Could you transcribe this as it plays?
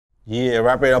Yeah,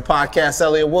 Rap Radio Podcast,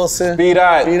 Elliot Wilson.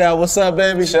 Speed-Eyed. Speed-Eyed, what's up,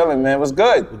 baby? Chilling, man. What's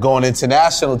good? We're going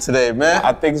international today, man.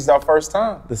 I think it's our first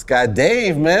time. This guy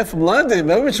Dave, man, from London,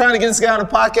 man. We've been trying to get this guy on the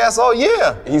podcast all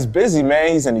year. He's busy,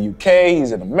 man. He's in the UK,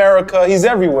 he's in America, he's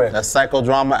everywhere. That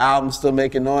Psychodrama album still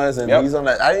making noise, and he's on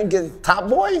that. I didn't get Top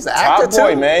Boy. He's an actor Top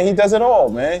Boy, too. man. He does it all,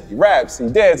 man. He raps, he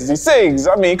dances, he sings.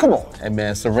 I mean, come on. Hey,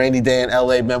 man, it's a rainy day in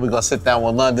LA, man. We're gonna sit down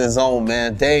with London's own,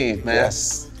 man, Dave, man.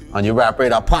 Yes. On your Rap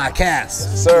Radio Podcast.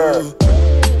 Yes, sir.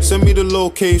 Send me the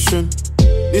location.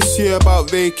 This year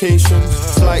about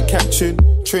vacations, flight catching,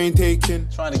 train taking.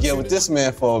 Trying to get with this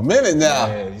man for a minute now.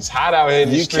 Yeah, he's hot out here in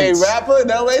the UK streets. rapper in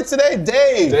LA today,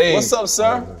 Dave. Dave. What's up,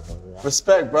 sir?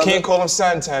 Respect, brother. Can't call him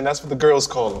Santan, that's what the girls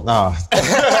call him. Nah.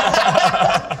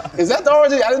 Is that the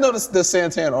origin? I didn't know the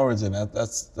Santan origin.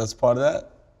 That's part of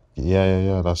that?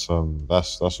 Yeah. That's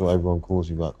what everyone calls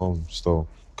you back home. Still,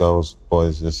 girls,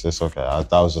 boys, it's okay.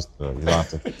 That was just you don't have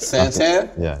to.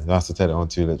 Santan? You don't have to take it on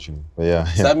too literally. But yeah.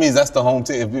 So that means that's the home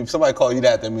team. If somebody call you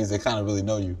that means they kind of really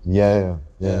know you. Yeah.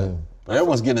 But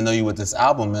everyone's getting to know you with this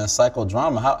album, man.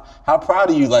 Psychodrama. How proud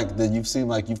are you, like, that you've seen,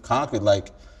 like, you've conquered, like,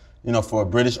 you know, for a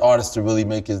British artist to really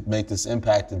make this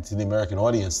impact into the American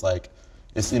audience. Like,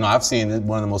 it's, you know, I've seen it,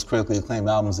 one of the most critically acclaimed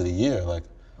albums of the year. Like,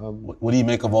 what do you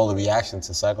make of all the reaction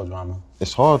to Psychodrama?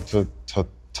 It's hard to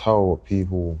tell what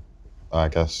people, I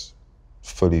guess,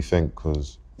 fully think,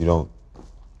 because you don't,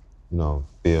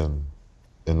 being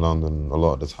in London a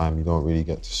lot of the time, you don't really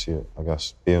get to see it. I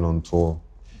guess being on tour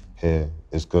here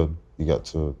is good. You get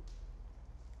to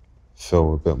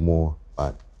feel a bit more,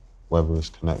 like, whether it's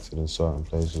connected in certain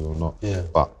places or not. Yeah.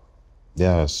 But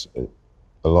yeah,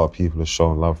 a lot of people have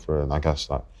shown love for it, and I guess,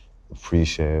 like,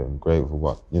 appreciate it and grateful.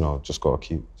 But just gotta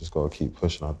keep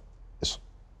pushing.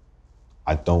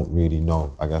 I don't really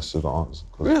know, I guess, is the answer.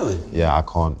 Really? Yeah, I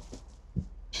can't.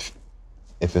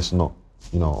 If it's not,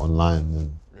 online,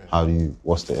 then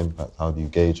what's the impact? How do you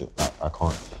gauge it? I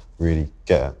can't really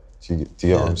get it. Do you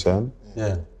get what I'm saying?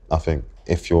 Yeah. I think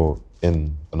if you're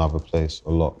in another place a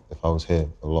lot, if I was here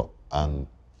a lot, and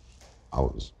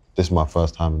this is my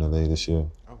first time in LA this year.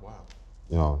 Oh,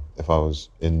 wow. If I was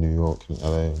in New York and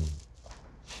LA,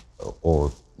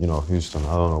 or Houston,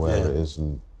 I don't know where it is,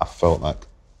 and I felt like,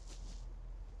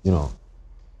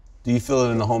 Do you feel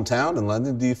it in the hometown in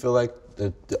London? Do you feel like,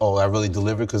 I really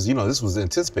delivered? Because, this was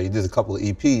anticipated. You did a couple of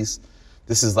EPs.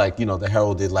 This is like, the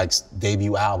heralded, like,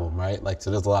 debut album, right? Like,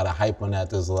 so there's a lot of hype on that.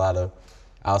 There's a lot of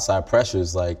outside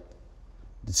pressures. Like,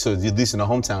 so at least in the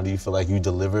hometown, do you feel like you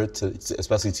delivered,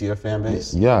 especially to your fan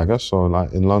base? Yeah, I guess so.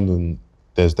 Like, in London,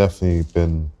 there's definitely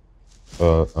been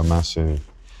a massive,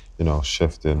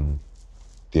 shift in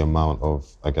the amount of,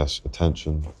 I guess,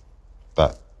 attention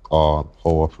that our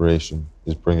whole operation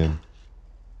is bringing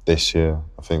this year.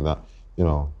 I think that,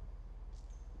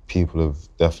 people have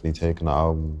definitely taken the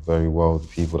album very well. The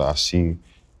people that I see,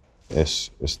 it's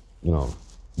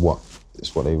what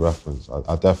they reference.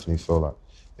 I definitely feel like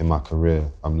in my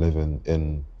career, I'm living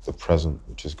in the present,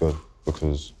 which is good,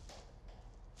 because,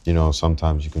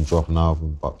 sometimes you can drop an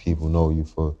album, but people know you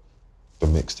for the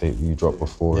mixtape you dropped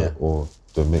before it, or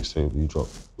the mixtape you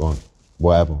dropped on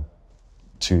whatever,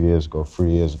 2 years ago, 3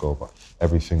 years ago, but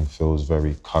everything feels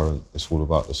very current. It's all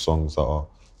about the songs that are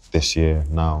this year,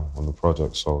 now, on the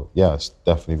project. So yeah, it's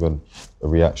definitely been a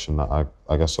reaction that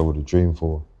I guess I would have dreamed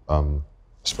for,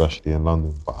 especially in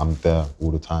London, but I'm there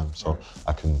all the time, so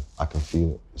I can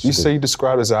feel it. You say you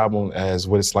describe this album as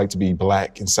what it's like to be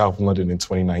Black in South London in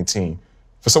 2019.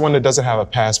 For someone that doesn't have a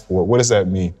passport, what does that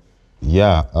mean?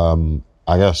 Yeah,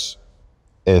 I guess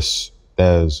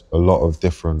there's a lot of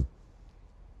different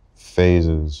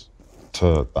phases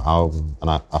to the album, and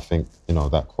I think,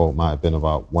 that quote might have been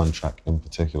about one track in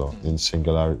particular, in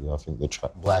Singularity. I think the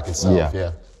track Black itself,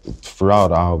 yeah. Throughout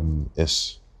the album,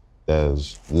 there's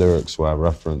lyrics where I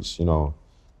reference,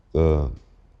 the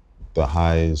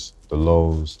highs, the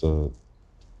lows,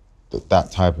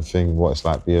 that type of thing, what it's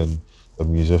like being a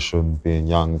musician, being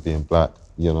young, being Black,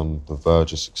 being on the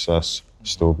verge of success,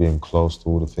 still being close to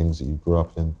all the things that you grew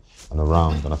up in and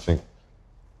around. And I think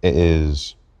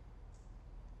it's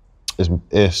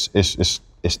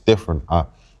different.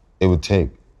 It would take,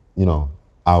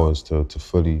 hours to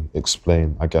fully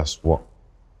explain, I guess, what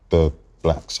the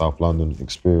Black South London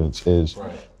experience is,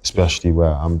 especially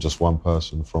where I'm just one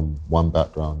person from one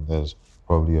background. There's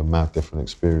probably a mad different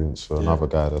experience for another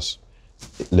guy that's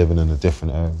living in a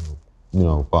different area,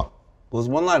 but. Well, there's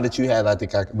one line that you had, I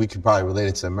think we could probably relate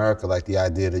it to America, like the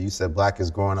idea that you said Black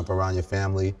is growing up around your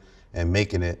family and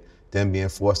making it, then being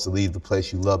forced to leave the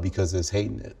place you love because there's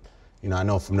hating it. I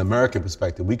know from the American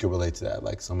perspective, we could relate to that,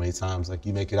 like so many times, like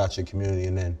you make it out your community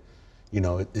and then you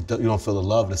know, you don't feel the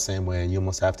love the same way, and you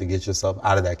almost have to get yourself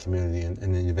out of that community, and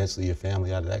then eventually your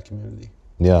family out of that community.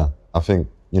 Yeah, I think,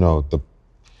 you know,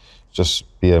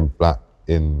 just being black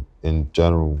in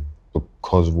general,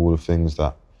 because of all the things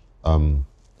that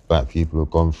black people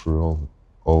have gone through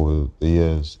over the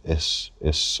years, it's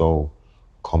so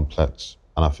complex.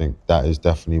 And I think that is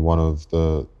definitely one of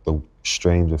the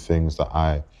stranger things that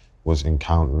I was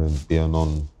encountering, being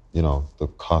on, you know, the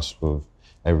cusp of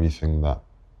everything, that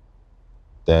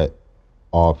there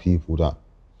are people that,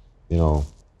 you know,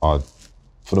 are,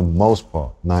 for the most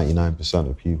part, 99%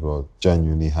 of people are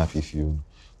genuinely happy for you,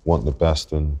 want the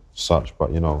best and such,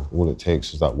 but, you know, all it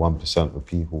takes is that 1% of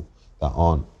people that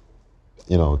aren't,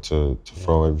 you know, to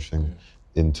throw everything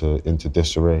into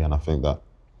disarray. And I think that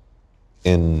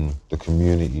in the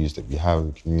communities that we have,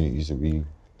 the communities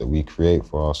that we create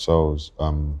for ourselves,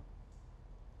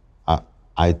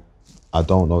 I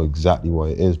don't know exactly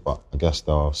what it is, but I guess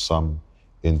there are some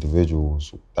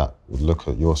individuals that would look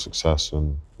at your success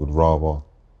and would rather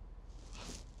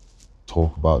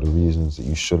talk about the reasons that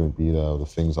you shouldn't be there, or the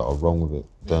things that are wrong with it,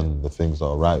 than the things that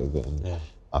are right with it. And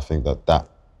I think that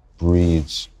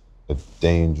breeds a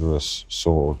dangerous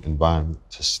sort of environment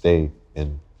to stay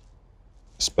in,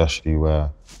 especially where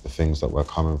the things that we're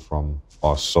coming from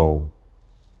are so,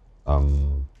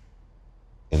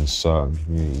 in certain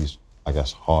communities, I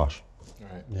guess, harsh.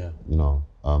 Right. Yeah. You know,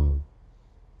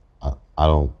 I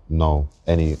don't know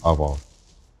any other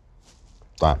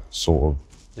that sort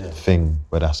of thing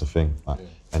where that's a thing, like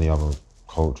any other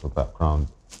cultural background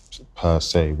per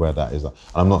se where that is. And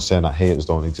I'm not saying that haters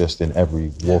don't exist in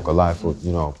every walk of life, or,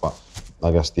 you know, but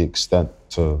I guess the extent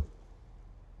to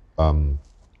in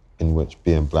which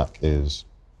being black is,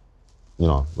 you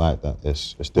know, like that,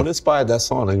 it's different. What inspired that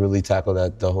song to really tackle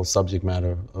the whole subject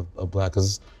matter of black?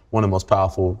 Because it's one of the most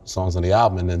powerful songs on the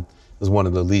album, and then it was one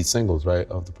of the lead singles, right,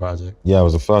 of the project. Yeah, it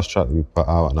was the first track that we put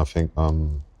out, and I think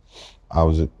I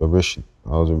was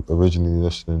originally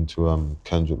listening to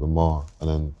Kendrick Lamar, and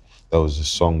then there was this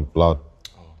song Blood,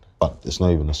 but it's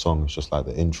not even a song, it's just like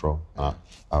the intro.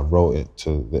 I wrote it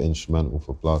to the instrumental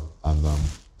for Blood, and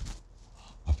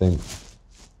I think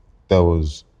there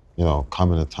was, you know,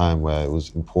 coming a time where it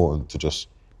was important to just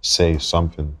say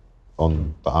something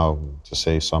on the album, to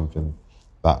say something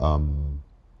that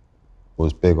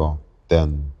was bigger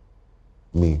than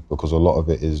me, because a lot of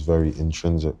it is very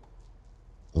intrinsic.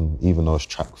 And even though it's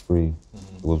track 3,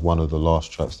 it was one of the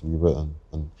last tracks to be written.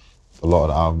 And a lot of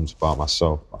the album's about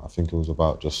myself, but I think it was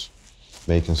about just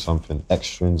making something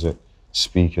extrinsic,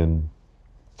 speaking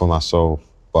for myself,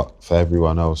 but for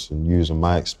everyone else, and using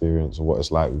my experience of what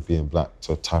it's like with being black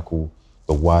to tackle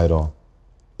the wider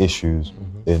issues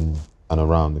in and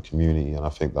around the community. And I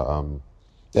think that,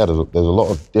 there's a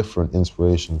lot of different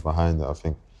inspirations behind it. I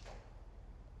think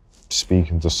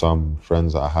speaking to some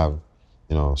friends that I have,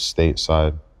 you know,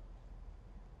 stateside,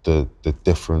 the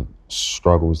different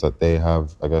struggles that they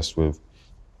have, I guess, with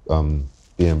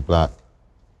being black,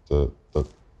 the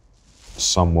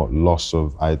somewhat loss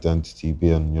of identity,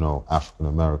 being, you know, African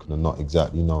American and not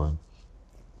exactly knowing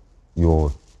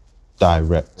your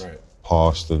direct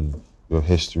past and your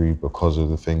history because of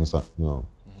the things that, you know,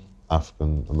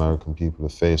 African American people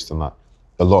have faced, and like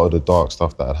a lot of the dark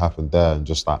stuff that had happened there, and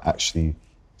just like actually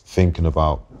thinking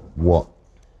about what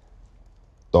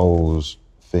those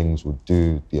things would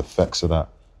do, the effects of that.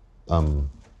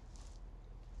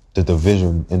 The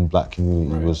division in black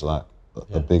community was like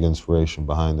a big inspiration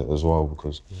behind it as well,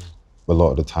 because a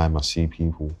lot of the time I see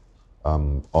people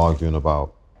arguing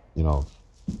about, you know,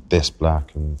 this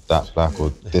black and that black, or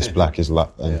this black is like,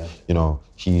 and you know,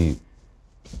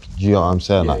 you know what I'm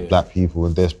saying? Like black people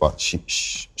and this, but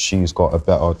she's got a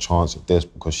better chance at this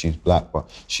because she's black, but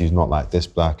she's not like this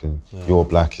black, and your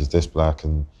black is this black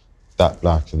and that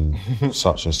black and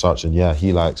such and such, and yeah,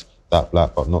 he likes that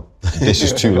black, but not, this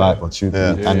is too light or too,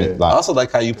 and it, like, I also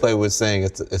like how you play with saying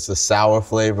it's a sour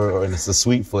flavor and it's a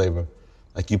sweet flavor.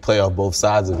 Like you play off both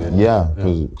sides of it. Yeah,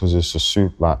 because it's a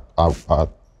soup, like, I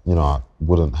you know, I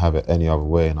wouldn't have it any other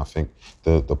way, and I think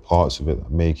the parts of it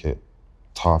that make it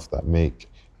tough, that make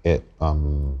it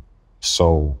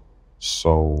so,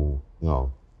 you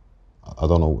know, I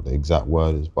don't know what the exact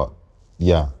word is, but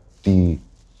yeah, the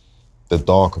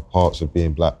darker parts of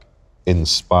being black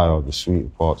inspire the sweeter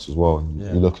parts as well. And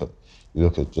you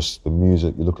look at just the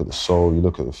music, you look at the soul, you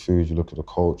look at the food, you look at the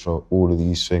culture, all of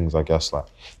these things, I guess, like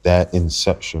their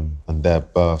inception and their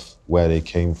birth, where they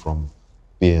came from,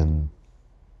 being,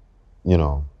 you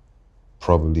know,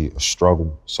 probably a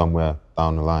struggle somewhere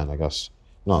down the line, I guess.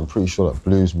 You know, I'm pretty sure that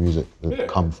blues music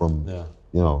come from,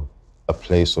 you know, a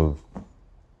place of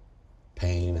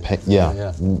pain. You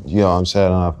know what I'm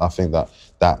saying? And I think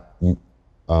that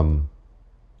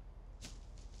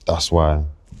That's why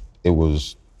it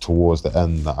was towards the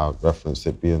end that I referenced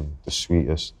it being the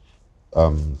sweetest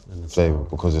flavor,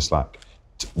 because it's like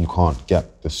you can't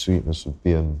get the sweetness of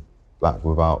being black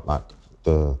without like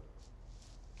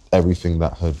everything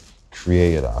that had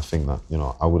created it. I think that, you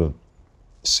know, I wouldn't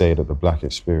say that the black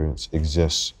experience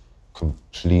exists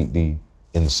completely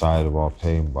inside of our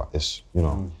pain, but it's, you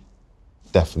know,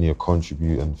 definitely a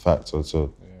contributing factor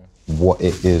to what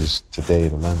it is today,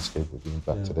 the landscape of being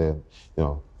black today, and, you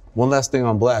know. One last thing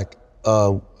on black.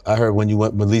 I heard when you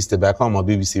released it back home on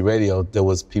BBC Radio, there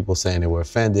was people saying they were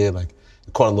offended, like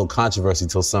it caught a little controversy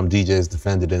until some DJs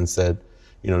defended it and said,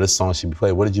 you know, this song should be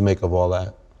played. What did you make of all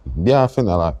that? Yeah, I think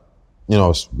that, like, you know,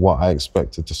 it's what I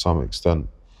expected to some extent.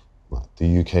 Like,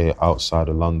 the UK outside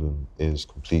of London is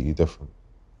completely different.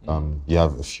 You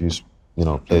have a few, you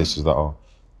know, places that are,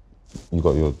 you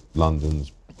got your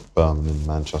Londons, Birmingham,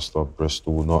 Manchester,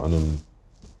 Bristol, Nottingham,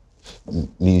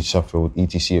 Leeds, Sheffield,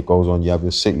 etc. It goes on. You have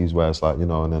your cities where it's like, you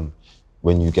know, and then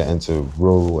when you get into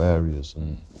rural areas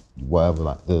and whatever,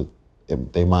 like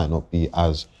they might not be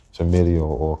as familiar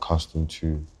or accustomed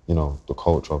to, you know, the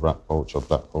culture, rap culture,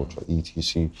 black culture,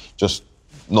 etc. Just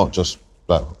not just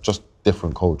black, just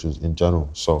different cultures in general.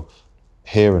 So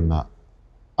hearing that,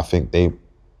 I think the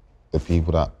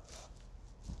people that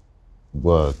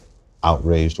were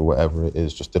outraged or whatever it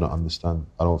is just didn't understand.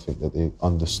 I don't think that they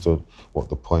understood what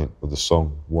the point of the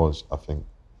song was. I think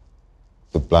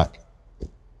the black,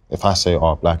 if I say,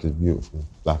 oh, black is beautiful,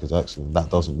 black is excellent, that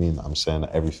doesn't mean that I'm saying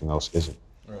that everything else isn't.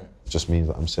 Right. It just means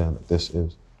that I'm saying that this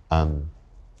is. And,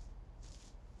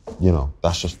 you know,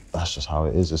 that's just how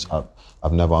it is.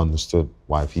 I've never understood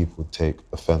why people take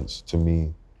offense to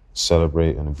me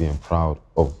celebrating and being proud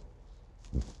of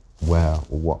where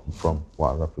or what I'm from,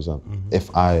 what I represent. If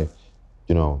I,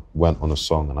 you know, went on a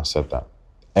song and I said that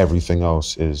everything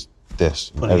else is this.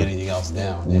 Putting anything else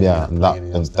down. Yeah, and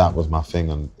that was my thing.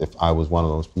 And if I was one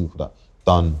of those people that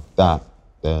done that,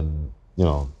 then, you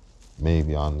know,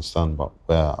 maybe I understand. But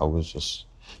where I was just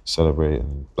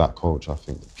celebrating black culture, I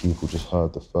think that people just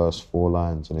heard the first 4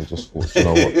 lines and they just thought, you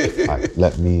know what, like,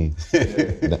 let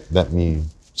me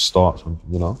start something,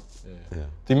 you know? Yeah.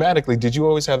 Thematically, did you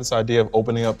always have this idea of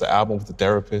opening up the album with a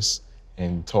therapist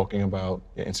and talking about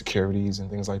your insecurities and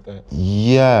things like that?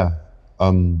 Yeah,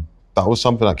 that was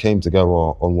something that came together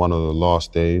on one of the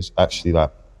last days, actually,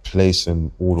 like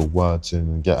placing all the words in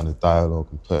and getting a dialogue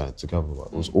and putting it together. But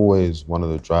it was always one of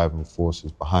the driving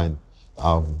forces behind the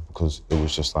album, because it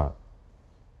was just like,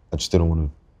 I just didn't want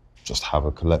to just have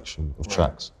a collection of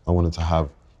tracks. I wanted to have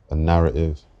a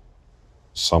narrative,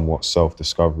 somewhat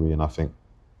self-discovery, and I think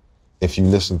if you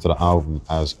listen to the album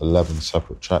as 11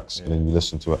 separate tracks and then you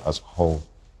listen to it as a whole,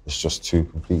 it's just 2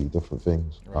 completely different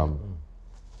things.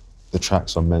 The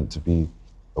tracks are meant to be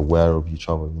aware of each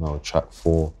other. You know, track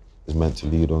 4 is meant to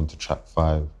lead on to track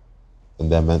 5,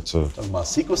 and they're meant to. Talking about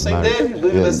sequencing, then? You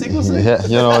believe in the sequencing? Yeah,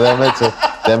 you know,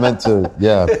 they're meant to,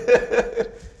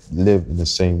 live in the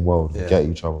same world and get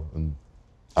each other. And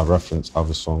I reference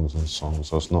other songs and songs,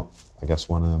 so it's not, I guess,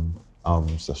 one of them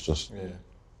albums that's just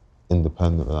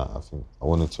independent of that. I think I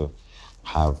wanted to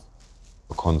have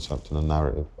a concept and a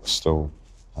narrative, but still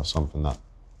have something that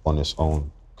on its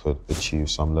own could achieve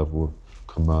some level of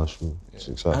commercial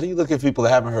success. How do you look at people that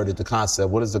haven't heard it, the concept?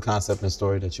 What is the concept and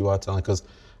story that you are telling? Because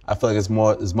I feel like it's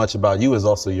more as much about you as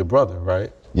also your brother,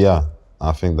 right? Yeah,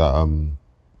 I think that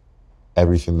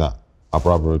everything that my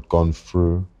brother had gone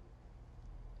through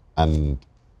and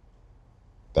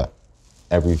that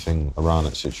everything around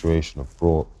that situation have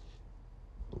brought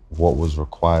what was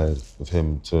required of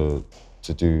him to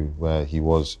do where he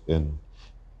was in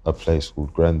a place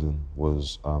called Grendon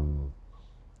was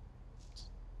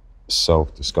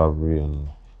self-discovery and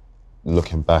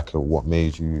looking back at what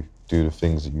made you do the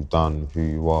things that you've done, who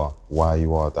you are, why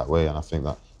you are that way. And I think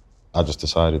that I just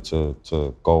decided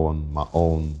to go on my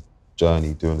own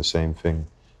journey doing the same thing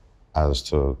as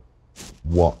to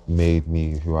what made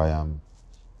me who I am,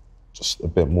 just a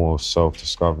bit more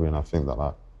self-discovery. And I think that,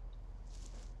 like,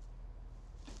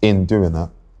 in doing that,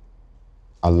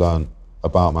 I learned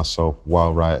about myself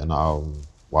while writing the album,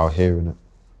 while hearing it,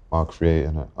 while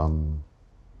creating it.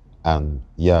 And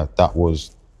yeah, that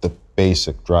was the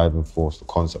basic driving force, the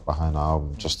concept behind the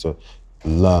album, just to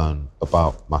learn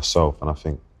about myself. And I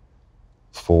think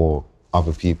for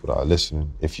other people that are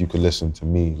listening, if you could listen to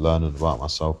me learning about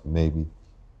myself and maybe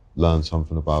learn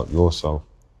something about yourself,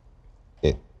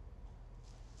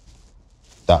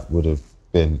 that would have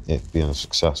been it being a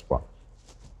success. But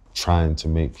trying to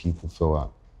make people feel like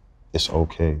it's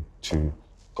okay to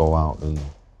go out and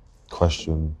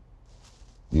question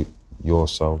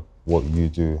yourself, what you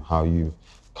do, how you've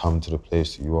come to the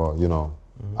place that you are, you know.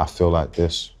 I feel like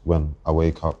this when I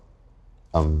wake up.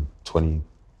 I'm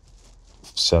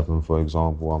 27, for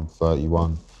example, I'm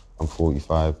 31, I'm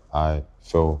 45. I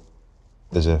feel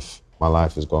as if my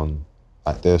life has gone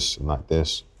like this and like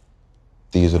this.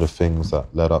 These are the things that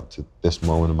led up to this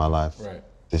moment in my life. Right.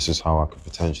 This is how I could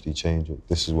potentially change it.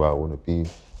 This is where I want to be.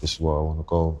 This is where I want to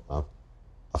go.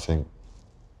 I think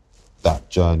that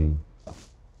journey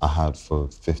I had for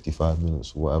 55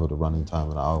 minutes, or whatever the running time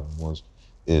of the album was,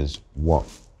 is what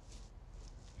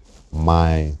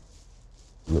my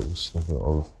little snippet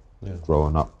of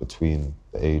growing up between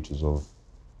the ages of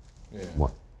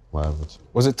whatever.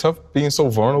 Was it tough being so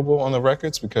vulnerable on the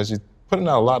records? Because you're putting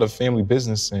out a lot of family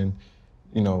business and,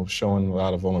 you know, showing a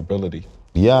lot of vulnerability.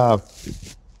 Yeah,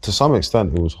 to some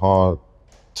extent it was hard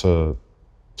to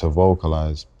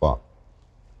vocalize, but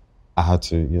I had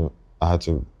to, I had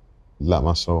to let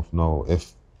myself know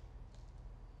if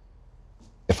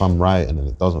I'm writing and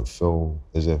it doesn't feel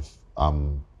as if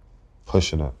I'm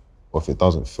pushing it, or if it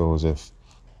doesn't feel as if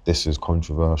this is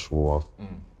controversial, or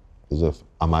as if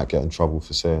I might get in trouble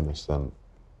for saying this, then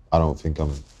I don't think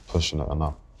I'm pushing it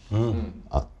enough. You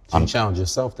challenge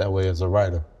yourself that way as a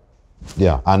writer.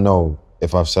 Yeah, I know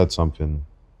if I've said something,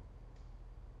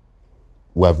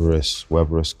 whether it's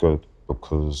good,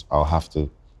 because I'll have to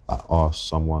ask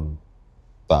someone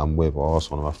that I'm with, or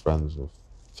ask one of my friends or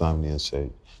family and say,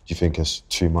 do you think it's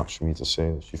too much for me to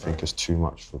say this? Do you think it's too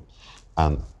much for...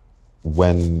 And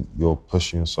when you're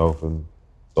pushing yourself and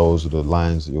those are the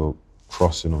lines that you're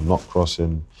crossing or not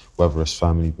crossing, whether it's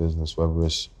family business, whether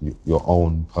it's your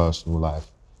own personal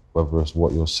life, whether it's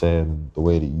what you're saying and the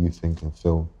way that you think and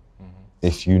feel,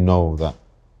 if you know that,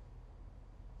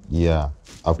 yeah,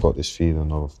 I've got this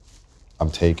feeling of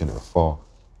I'm taking it far,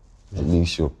 at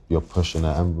least you're pushing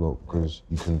that envelope, because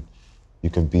you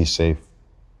can be safe.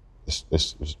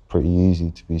 It's pretty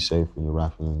easy to be safe when you're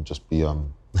rapping and just be you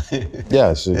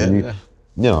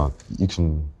know, you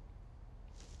can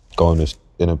go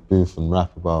in a booth and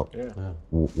rap about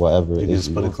whatever it is. You can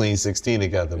just put a clean 16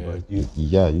 together, but you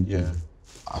can.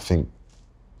 I think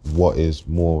what is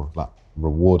more like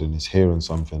rewarding is hearing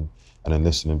something and then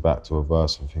listening back to a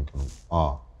verse and thinking,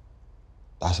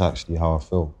 that's actually how I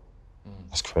feel.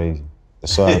 That's crazy.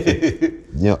 It's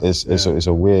it's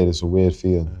a weird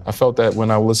feeling. I felt that when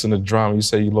I listened to Drama. You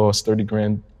say you lost 30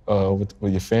 grand with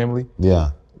your family.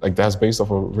 Yeah. Like that's based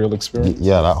off a real experience.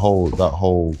 Yeah, that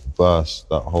whole verse,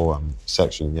 that whole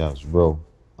section, it's real.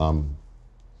 And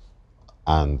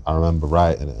I remember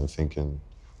writing it and thinking,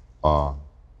 I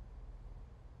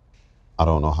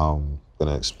don't know how I'm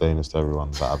gonna explain this to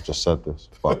everyone that I've just said this,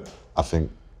 but I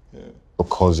think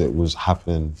because it was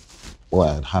happening, it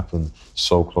had happened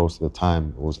so close to the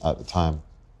time it was at the time,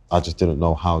 I just didn't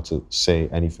know how to say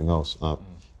anything else.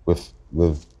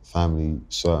 With family,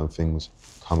 certain things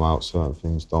come out, certain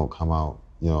things don't come out,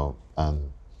 you know, and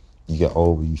you get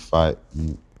over, you fight,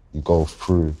 you go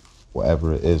through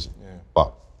whatever it is.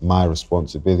 But my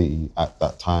responsibility at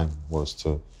that time was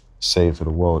to say to the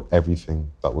world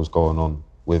everything that was going on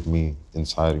with me,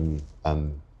 inside of me,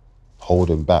 and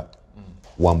holding back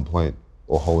one point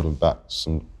or holding back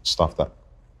some stuff that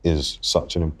is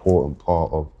such an important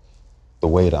part of the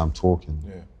way that I'm talking.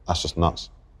 That's just nuts.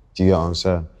 Do you get what I'm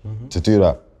saying? To do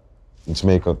that and to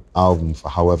make an album for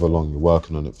however long you're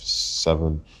working on it, for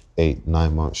 7, 8,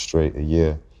 9 months straight, a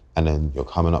year, and then you're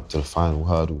coming up to the final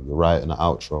hurdle, you're writing the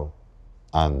outro,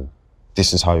 and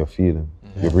this is how you're feeling.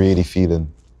 You're really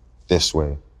feeling this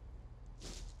way.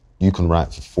 You can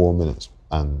write for 4 minutes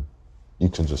and you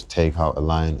can just take out a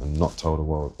line and not tell the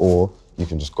world, or you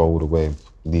can just go all the way and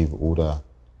leave it all there.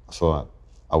 I feel like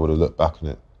I would have looked back on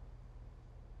it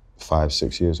 5,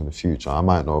 6 years in the future. I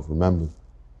might not have remembered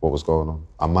what was going on.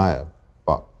 I might have,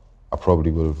 but I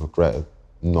probably would have regretted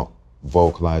not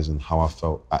vocalizing how I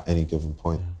felt at any given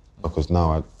point. Because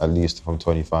now, at least if I'm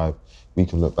 25, we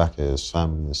can look back at it as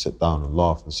family and sit down and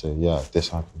laugh and say, yeah, this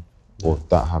happened, or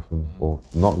that happened, or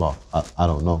not laugh. I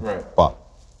don't know. But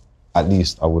at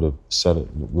least I would have said it,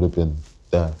 and it would have been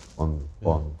there on.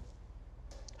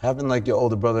 Having like your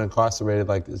older brother incarcerated,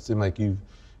 like it seemed like you,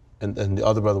 and the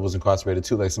other brother was incarcerated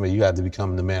too, like somebody you had to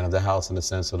become the man of the house in a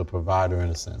sense, or the provider in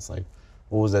a sense. Like,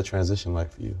 what was that transition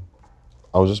like for you?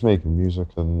 I was just making music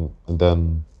and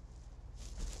then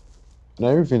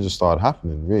everything just started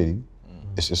happening, really.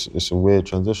 It's a weird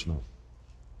transition.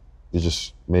 You're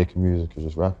just making music, you're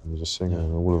just rapping, you're just singing,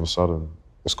 and all of a sudden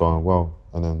it's going well.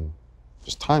 And then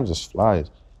just time just flies.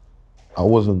 I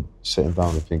wasn't sitting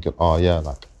down and thinking,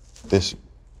 like this,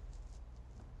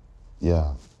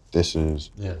 this is,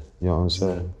 you know what I'm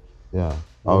saying? Yeah. It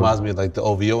reminds me of like the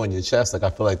OVO in your chest. Like I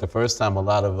feel like the first time a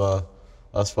lot of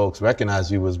us folks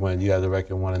recognized you was when you had the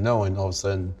record Wanna Know, and all of a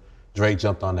sudden Drake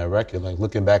jumped on that record. Like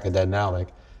looking back at that now, like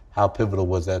how pivotal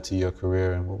was that to your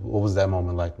career, and what was that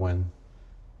moment like when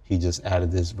he just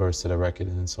added this verse to the record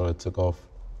and sort of took off?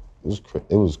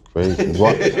 It was crazy.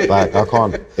 Like I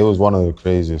can't. It was one of the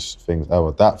craziest things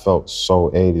ever. That felt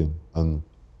so alien, and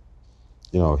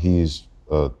you know he's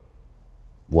a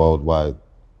worldwide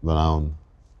renowned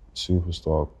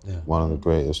superstar, one of the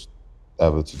greatest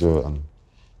ever to do it. And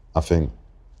I think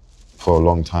for a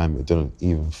long time it didn't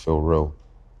even feel real.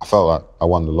 I felt like I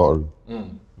won the lottery.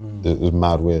 It was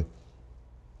mad weird.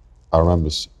 I remember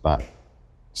like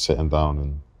sitting down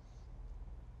and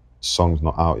songs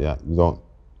not out yet. You don't.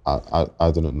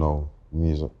 I didn't know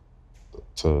music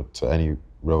to any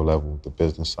real level, the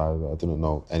business side of it. I didn't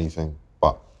know anything,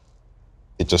 but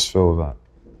it just feels like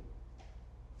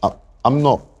I'm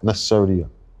not necessarily a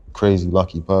crazy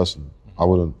lucky person. I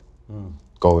wouldn't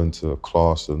go into a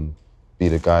class and be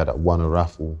the guy that won a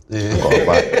raffle. Got a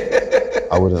bike.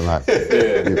 I wouldn't like,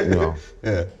 you know.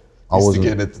 I wasn't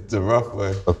getting it the rough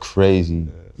way. A crazy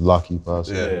lucky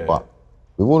person, but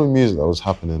with all the music that was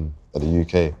happening at the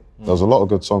UK, there was a lot of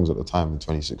good songs at the time in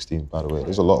 2016, by the way.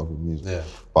 There's a lot of good music.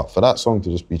 But for that song to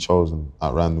just be chosen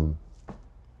at random,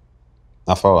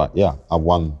 I felt like, yeah, I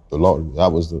won the lottery.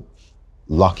 That was the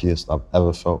luckiest I've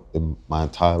ever felt in my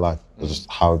entire life. It was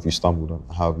just, how have you stumbled on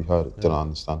it? How have you heard it? Didn't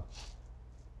understand.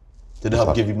 Did it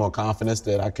help give you more confidence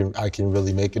that I can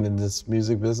really make it in this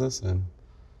music business? And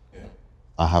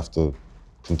I have to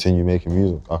continue making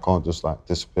music. I can't just like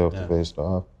disappear off the face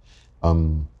of the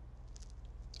earth.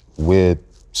 Weird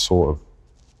sort of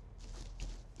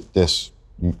this,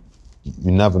 you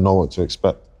never know what to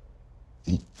expect.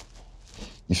 You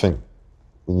think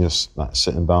when you're like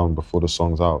sitting down before the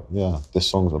song's out, this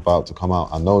song's about to come out.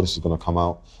 I know this is gonna come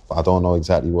out, but I don't know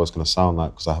exactly what it's gonna sound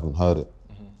like because I haven't heard it.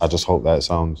 I just hope that it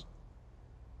sounds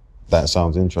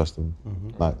interesting.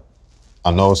 Like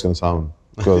I know it's gonna sound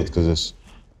good because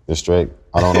it's Drake.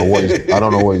 I don't know what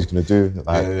he's gonna do.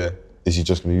 Like, is he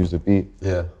just gonna use the beat?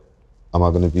 Am I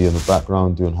going to be in the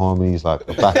background doing harmonies, like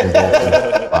the back and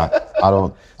forth? Like, I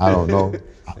don't know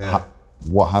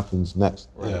what happens next.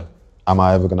 Am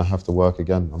I ever going to have to work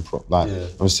again?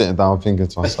 I'm sitting down thinking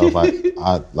to myself, I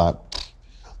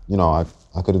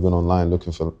could have been online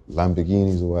looking for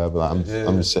Lamborghinis or whatever. Like,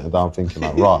 I'm just sitting down thinking,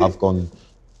 like, right, I've gone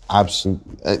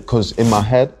absolutely, because in my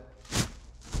head,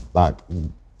 like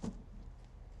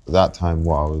that time,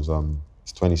 I was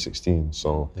it's 2016,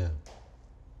 so.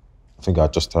 I think I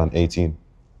just turned 18.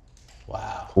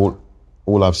 Wow.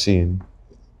 All I've seen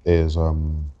is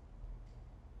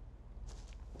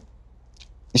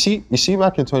you see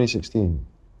back in 2016,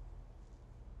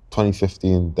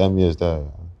 2015, them years there,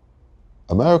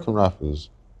 American rappers,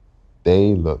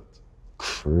 they looked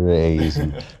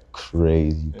crazy,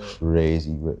 crazy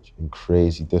rich and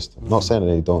crazy distant. Not saying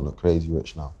that they don't look crazy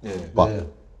rich now, but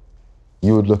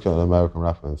you would look at an American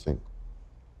rapper and think,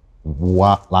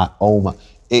 what, like, oh my,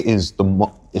 it is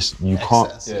you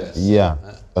excess, can't,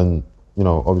 and you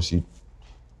know, obviously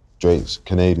Drake's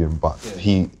Canadian, but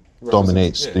he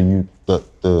dominates the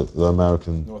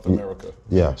American, North America.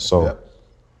 So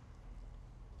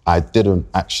I didn't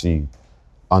actually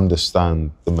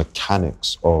understand the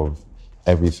mechanics of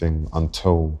everything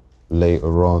until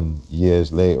later on,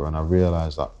 years later, and I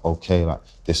realized that, okay, like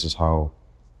this is how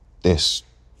this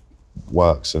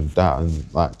works and that,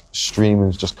 and like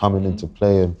streaming's just coming into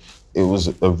play, and it was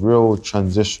a real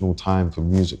transitional time for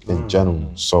music in general.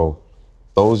 So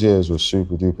those years were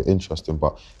super duper interesting,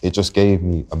 but it just gave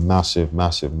me a massive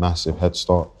head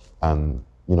start, and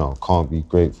you know, can't be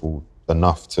grateful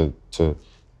enough to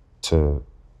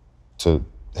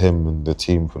him and the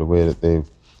team for the way that they've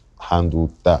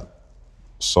handled that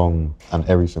song and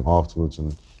everything afterwards,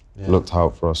 and looked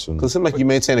out for us. Because it seemed like you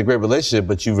maintained a great relationship,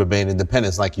 but you remained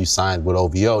independent. It's like you signed with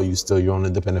OVO, you still your own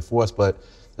independent force, but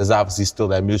there's obviously still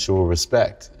that mutual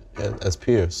respect as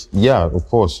peers. Yeah, of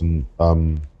course, and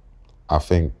I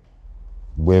think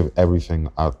with everything,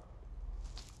 I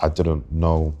didn't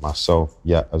know myself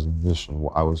yet as a musician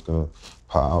what I was gonna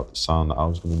put out, the sound that I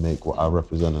was gonna make, what I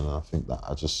represented, and I think that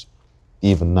I just,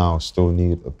 even now, still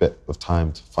need a bit of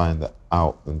time to find that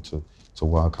out and to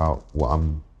work out what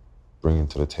I'm bringing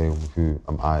to the table, who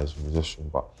am I as a musician.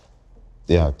 But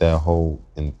yeah, their whole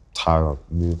entire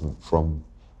movement from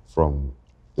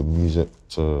the music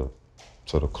to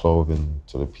the clothing,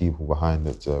 to the people behind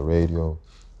it, to the radio,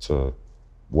 to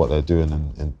what they're doing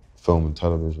in film and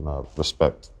television, I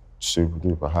respect super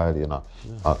duper highly, and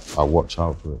I watch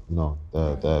out for it. You know,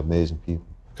 they're amazing people.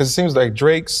 Because it seems like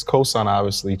Drake's cosign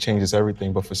obviously changes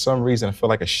everything, but for some reason I feel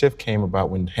like a shift came about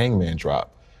when Hangman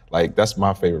dropped. Like, that's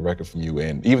my favorite record from you.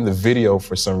 And even the video,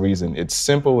 for some reason, it's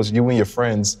simple, it's you and your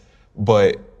friends,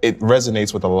 but it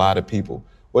resonates with a lot of people.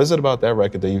 What is it about that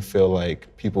record that you feel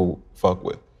like people fuck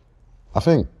with? I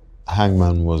think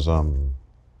Hangman was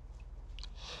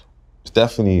it's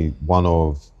definitely one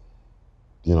of,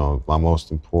 you know, my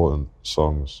most important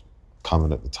songs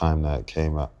coming at the time that it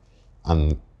came out.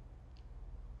 And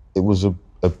it was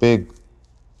a big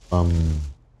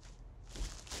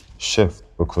shift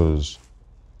because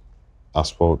I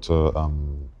spoke to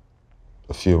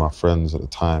a few of my friends at the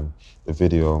time, the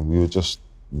video, and we were just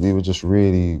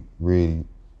really, really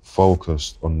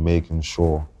focused on making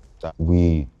sure that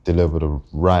we deliver the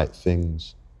right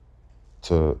things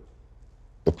to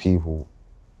the people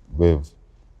with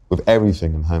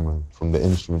everything in Hangman, from the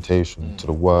instrumentation to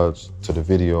the words to the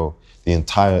video, the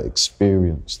entire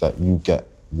experience that you get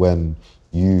when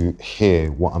you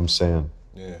hear what I'm saying.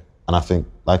 Yeah. And I think,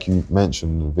 like you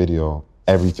mentioned in the video,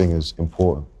 everything is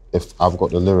important. If I've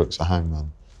got the lyrics of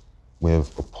Hangman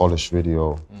with a polished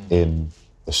video in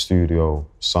a studio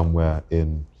somewhere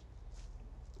in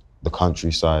the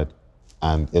countryside,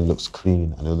 and it looks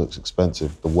clean and it looks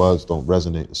expensive, the words don't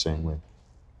resonate the same way.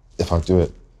 If I do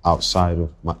it outside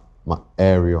of my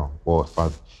area, or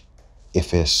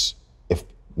if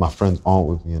my friends aren't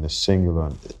with me and it's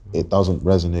singular, it doesn't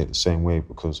resonate the same way,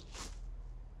 because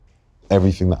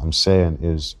everything that I'm saying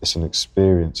it's an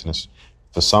experience, and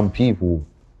for some people,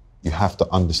 you have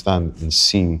to understand and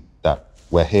see that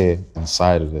we're here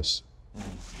inside of this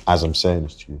as I'm saying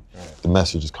this to you. Right. The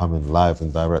message is coming live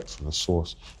and direct from the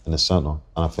source in the center.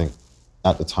 And I think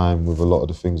at the time, with a lot of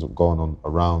the things that were going on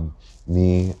around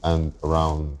me and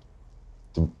around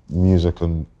the music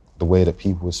and the way that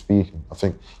people were speaking, I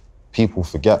think people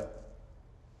forget,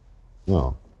 you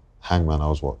know, Hangman, I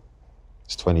was what?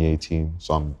 It's 2018,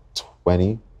 so I'm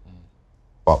 20,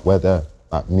 but we're there.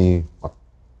 Like me,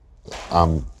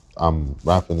 I'm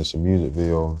rapping, it's a music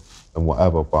video and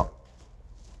whatever, but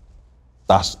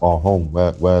that's our home.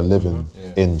 We're living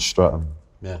in Streatham,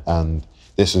 and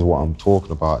this is what I'm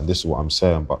talking about, and this is what I'm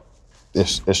saying. But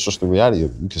it's just the reality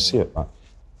of it. You can see it. Like,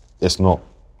 it's not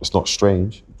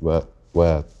strange. We're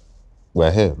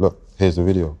here. Look, here's the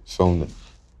video. Filmed it.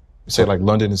 You say like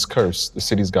London is cursed. The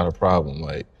city's got a problem.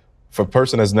 Like, for a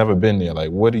person that's never been there,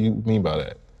 like, what do you mean by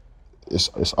that?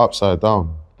 It's upside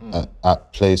down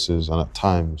at places and at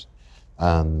times,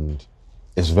 and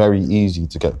it's very easy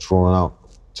to get drawn out,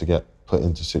 to get put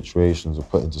into situations or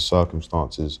put into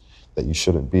circumstances that you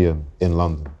shouldn't be in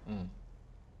London.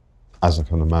 As I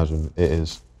can imagine, it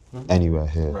is anywhere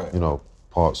here. Right. You know,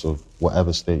 parts of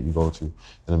whatever state you go to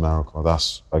in America.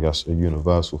 That's, I guess, a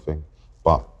universal thing.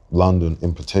 But London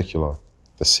in particular,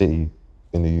 the city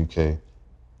in the UK,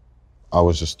 I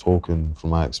was just talking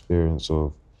from my experience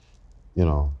of, you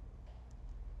know,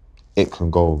 it can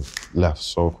go left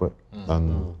so quick.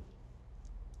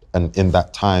 And in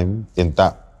that time, in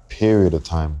that period of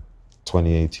time,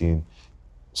 2018,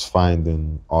 was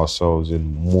finding ourselves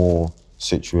in more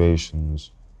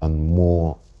situations and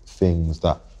more things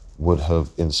that would have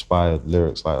inspired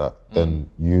lyrics like that than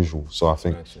usual. So I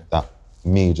think that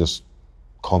me just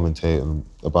commentating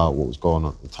about what was going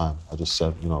on at the time, I just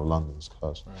said, you know, London's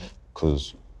cursed.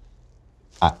 Because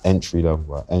at entry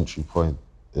level, at entry point,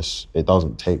 it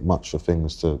doesn't take much for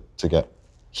things to get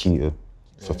heated,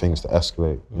 for things to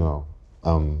escalate, you know.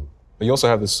 But you also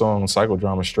have this song,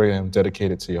 Psychodrama, Streatham,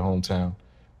 dedicated to your hometown.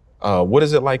 What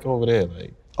is it like over there?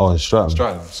 Like, oh, in Streatham?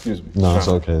 Streatham, excuse me. No, it's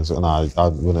okay. So, I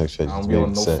wouldn't expect you to be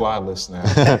on no fly list now.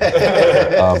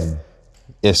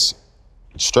 It's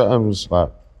Streatham's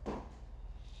like,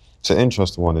 it's an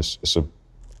interesting one. It's a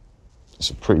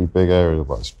pretty big area,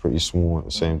 but it's pretty small at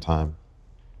the same time.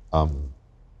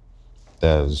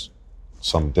 There's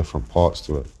some different parts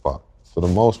to it, but for the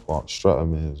most part,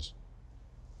 Streatham is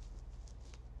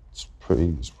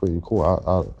it's pretty cool.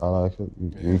 I like it.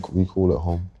 We call it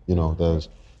home. You know, there's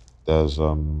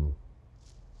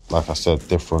like I said,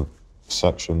 different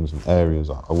sections and areas.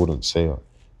 I wouldn't say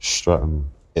Streatham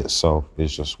itself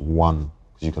is just one,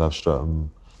 because you could have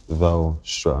Streatham Vale,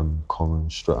 Streatham Common,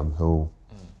 Streatham Hill,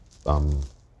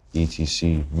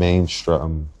 etc. Main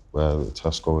Streatham, where the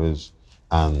Tesco is,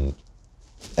 and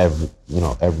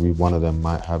every one of them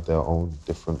might have their own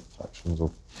different factions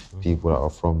of people that are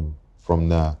from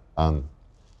there. And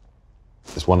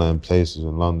it's one of them places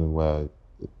in London where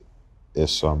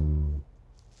it's on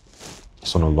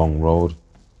a long road.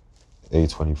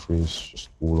 A23 is just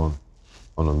all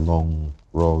on a long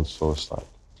road, so it's like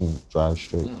you can drive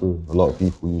straight through. A lot of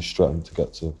people use Streatham to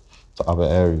get to other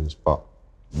areas, but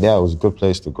yeah, it was a good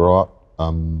place to grow up.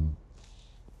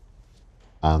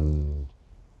 And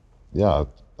yeah,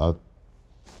 I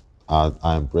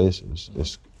I embrace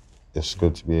it. It's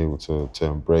good to be able to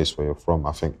embrace where you're from.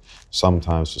 I think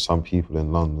sometimes for some people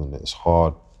in London, it's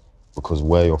hard because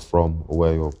where you're from or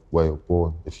where you're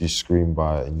born, if you scream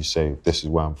by it and you say, this is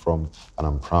where I'm from and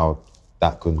I'm proud,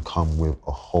 that can come with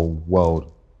a whole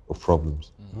world of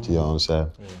problems. Do you know what I'm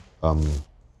saying? Yeah.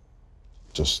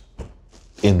 Just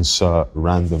insert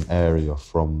random area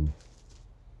from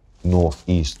North,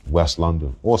 East, West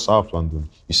London or South London.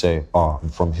 You say, I'm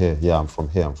from here. Yeah, I'm from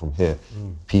here. I'm from here.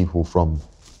 People from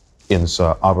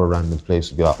insert other random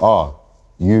place will be like,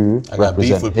 you I got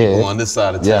represent beef with here. people on this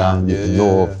side of town.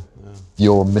 Yeah,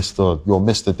 you're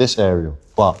Mr. this area.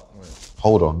 But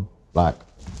hold on, like,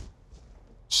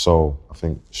 so I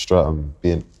think Streatham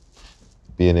being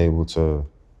able to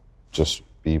just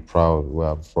be proud where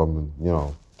I'm from, and you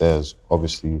know, there's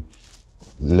obviously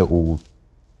little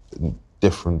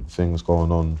different things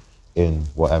going on in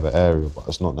whatever area, but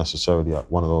it's not necessarily like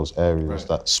one of those areas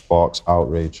that sparks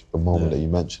outrage the moment that you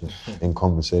mention it in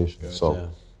conversation. So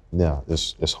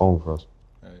it's home for us.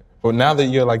 Right. But now that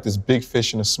you're like this big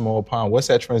fish in a small pond, what's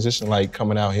that transition like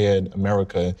coming out here in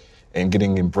America and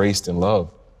getting embraced and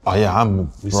loved? Oh yeah,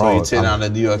 we saw you tear down the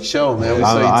New York show, man. We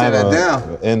saw you tear that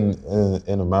down.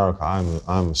 In America,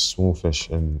 I'm a small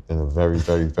fish in a very,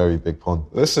 very, very big pond.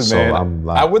 Listen, so man,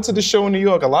 I went to the show in New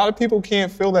York. A lot of people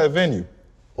can't fill that venue.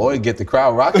 Or you get the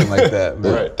crowd rocking like that,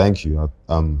 man. Right. Thank you.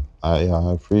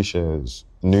 I appreciate it.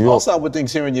 New York. Also, I would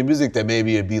think hearing your music that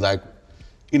maybe it'd be like,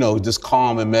 you know, just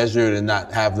calm and measured and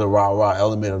not have the rah-rah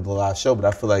element of the live show. But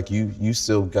I feel like you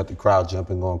still got the crowd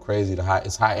jumping, going crazy.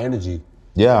 It's high energy.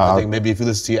 Yeah, I think maybe if you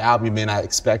listen to your album, you may not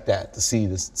expect that to see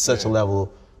such a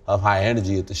level of high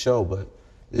energy at the show, but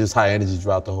it's high energy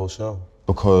throughout the whole show.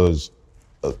 Because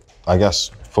I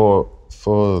guess for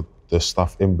the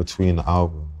stuff in between the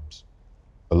albums,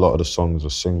 a lot of the songs are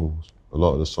singles. A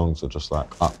lot of the songs are just like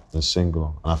up and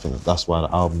single, and I think that's why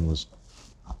the album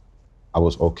I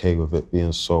was okay with it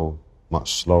being so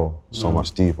much slower, so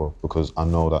much deeper, because I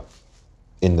know that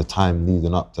in the time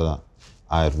leading up to that,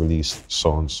 I had released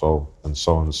so and so and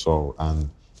so and so, and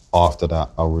after that,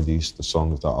 I'll release the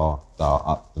songs that are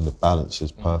up, and the balance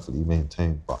is perfectly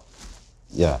maintained. But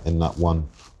yeah, in that one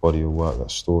body of work,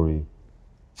 that story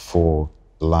for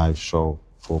the live show,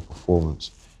 for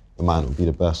performance, it might not be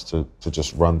the best to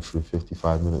just run through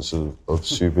 55 minutes of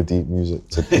super deep music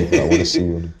to people that want to see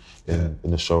you in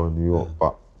the show in New York.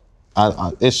 But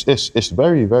it's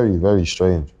very, very, very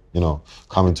strange, you know,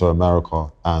 coming to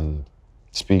America and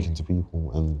speaking to people,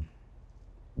 and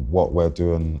what we're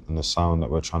doing and the sound that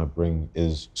we're trying to bring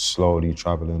is slowly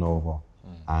traveling over.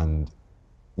 And,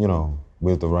 you know,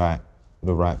 with the right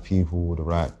people, with the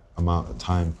right amount of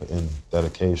time put in,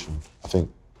 dedication, I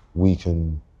think we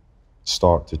can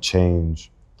start to change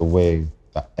the way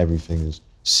that everything is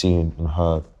seen and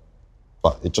heard.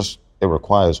 But it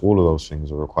requires all of those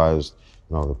things. It requires,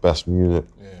 you know, the best music,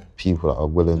 people that are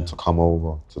willing to come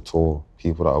over to tour,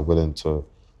 people that are willing to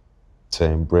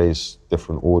embrace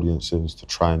different audiences, to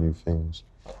try new things.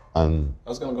 And I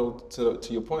was gonna go to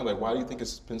your point, like, why do you think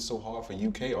it's been so hard for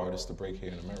UK artists to break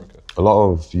here in America? A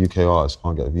lot of UK artists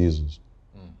can't get visas.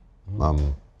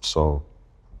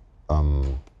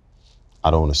 I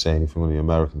don't want to say anything on the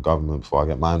American government before I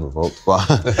get mine revoked, but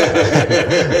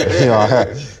you know,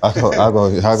 I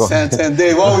go.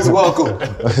 Santander, always welcome.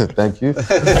 Thank you.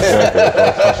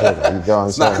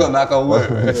 Knock on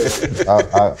wood.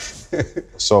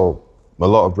 So a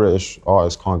lot of British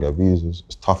artists can't get visas.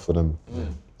 It's tough for them.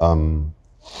 And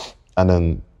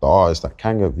then the artists that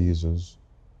can get visas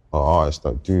are artists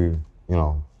that do, you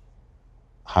know,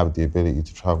 have the ability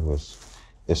to travel.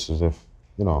 It's as if,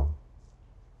 you know,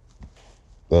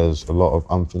 there's a lot of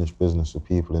unfinished business with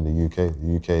people in the UK.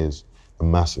 The UK is a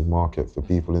massive market for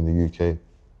people in the UK.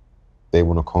 They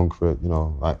want to conquer it, you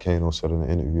know, like Kano said in an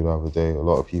interview the other day, a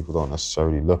lot of people don't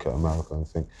necessarily look at America and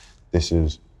think this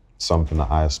is something that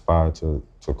I aspire to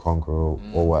conquer or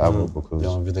whatever, because... You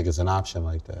don't even think it's an option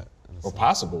like that. Or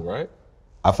possible, right?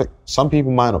 I think some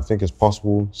people might not think it's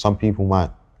possible. Some people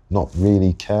might not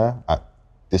really care at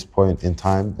this point in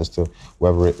time as to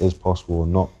whether it is possible or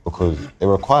not, because it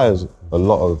requires a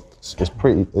lot of,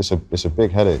 it's a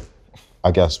big headache,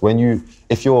 I guess.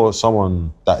 If you're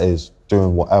someone that is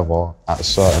doing whatever at a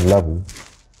certain level,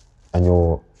 and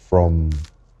you're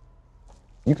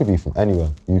you could be from anywhere,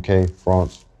 UK,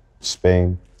 France,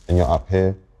 Spain, and you're up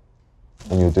here,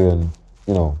 and you're doing,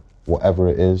 you know, whatever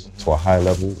it is to a high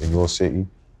level in your city,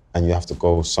 and you have to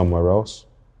go somewhere else,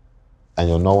 and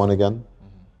you're no one again.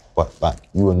 But like,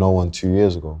 you were no one 2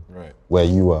 years ago, right, where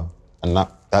you were, and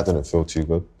that didn't feel too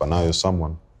good, but now you're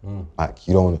someone. Like,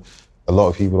 a lot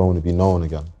of people don't want to be known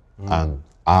again, and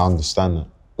I understand that,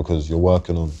 because you're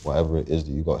working on whatever it is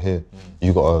that you got here.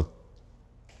 You gotta,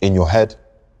 in your head,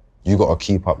 you gotta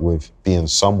keep up with being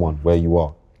someone where you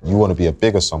are. You wanna be a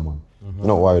bigger someone. You're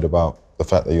not worried about the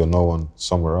fact that you're no one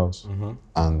somewhere else.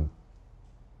 And,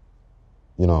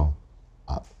 you know,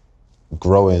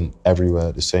 growing everywhere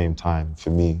at the same time,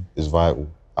 for me, is vital.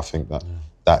 I think that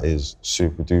that is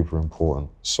super duper important.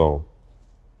 So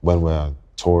when we're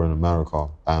touring America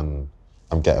and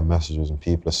I'm getting messages and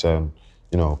people are saying,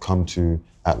 you know, come to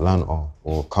Atlanta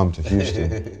or come to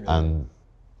Houston, and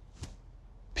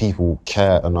people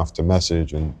care enough to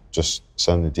message and just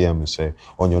send a DM and say,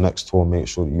 on your next tour, make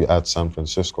sure that you add San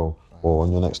Francisco, or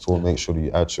on your next tour, make sure that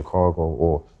you add Chicago,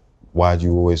 or why do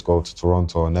you always go to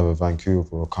Toronto and never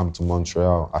Vancouver, or come to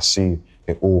Montreal? I see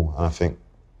it all, and I think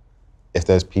if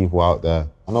there's people out there,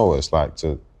 I know what it's like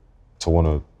to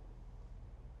want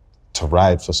to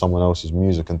ride for someone else's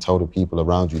music and tell the people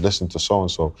around you, listen to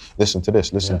so-and-so, listen to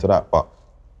this, listen to that, but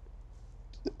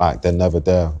like they're never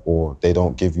there, or they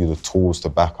don't give you the tools to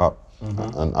back up.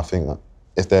 And I think that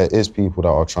if there is people that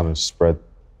are trying to spread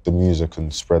the music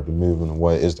and spread the movement and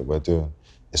what it is that we're doing,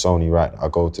 it's only right that I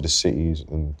go to the cities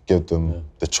and give them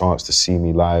the chance to see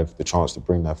me live, the chance to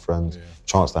bring their friends,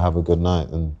 chance to have a good night.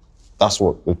 And that's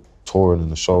what the touring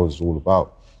and the shows is all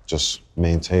about, just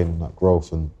maintaining that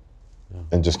growth and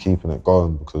just keeping it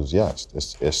going, because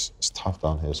it's tough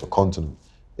down here. It's a continent.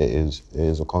 It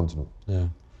is a continent. Yeah.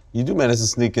 You do manage to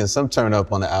sneak in some turn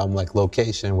up on the album, like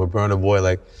Location with Burna Boy.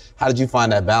 Like, how did you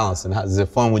find that balance? And how is it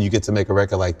fun when you get to make a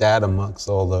record like that amongst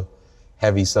all the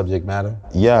heavy subject matter?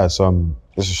 Yeah, it's a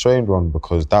strange one,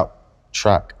 because that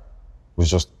track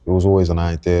was it was always an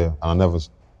idea, and I never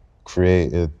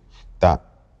created that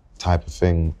type of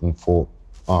thing and thought,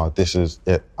 oh, this is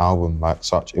it, album like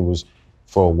such. It was,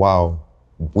 for a while,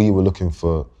 we were looking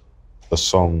for a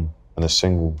song and a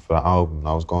single for that album. And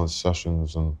I was going to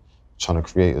sessions and trying to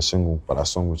create a single, but that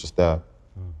song was just there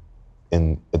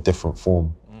in a different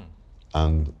form.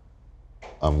 And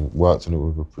worked on it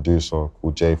with a producer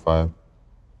called J5.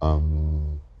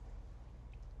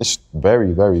 It's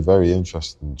very, very, very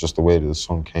interesting, just the way that the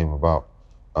song came about.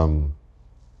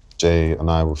 Jay and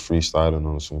I were freestyling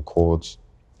on some chords,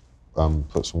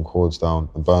 put some chords down,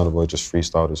 and Burna Boy just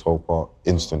freestyled his whole part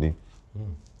instantly.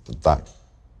 Like,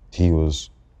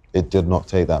 it did not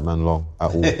take that man long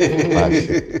at all.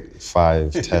 Like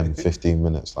 5, 10, 15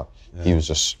 minutes. Like, he was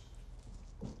just,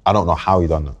 I don't know how he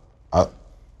done that.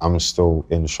 I'm still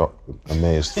in shock,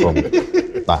 amazed from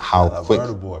like how quick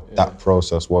that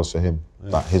process was for him.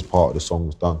 Like, his part of the song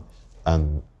was done.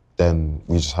 And then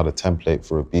we just had a template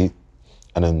for a beat.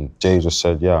 And then Jay just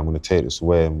said, yeah, I'm gonna take this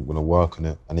away, I'm gonna work on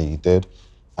it. And he did.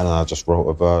 And then I just wrote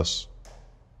a verse.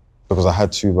 Because I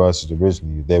had 2 verses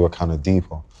originally, they were kind of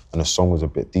deeper. And the song was a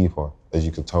bit deeper. As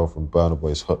you can tell from Burna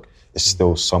Boy's hook, it's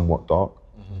still somewhat dark.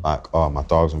 Like, oh, my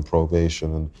dog's on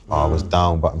probation, and I was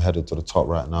down, but I'm headed to the top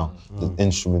right now. The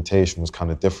instrumentation was kind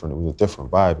of different. It was a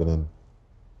different vibe. And then,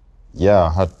 yeah,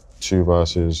 I had 2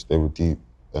 verses, they were deep.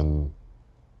 And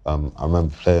I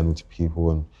remember playing them to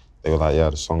people, and they were like, yeah,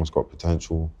 the song's got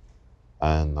potential.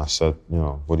 And I said, you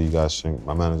know, what do you guys think?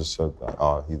 My manager said that,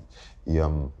 oh,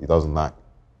 he doesn't like,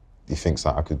 he thinks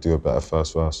that I could do a better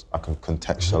first verse. I can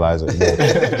contextualize it more.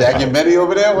 Did I get Benny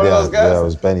over there, one of those guys? Yeah, it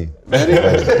was Benny. Benny?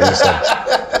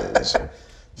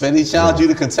 Benny challenged you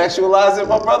to contextualize it,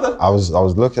 my brother? I was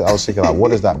thinking, like, what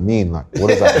does that mean? Like, what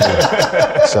does that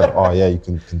mean? He said, oh yeah, you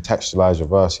can contextualize your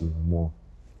verse even more.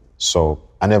 So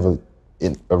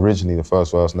originally the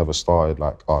first verse never started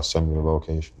like, oh, send me the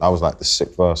location. That was like the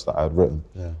 6th verse that I had written.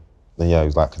 Yeah. Then yeah, he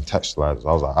was like, contextualize.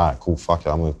 I was like, all right, cool, fuck it,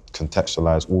 I'm gonna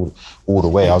contextualize all the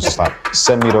way. I was just like,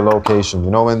 send me the location.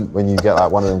 You know when you get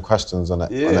like one of them questions on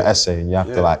an essay and you have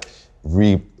to like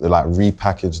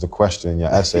repackage the question in your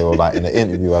essay, or like in an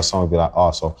interview where someone would be like,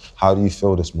 oh, so how do you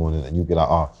feel this morning? And you'd be like,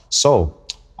 oh, so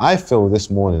I feel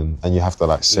this morning, and you have to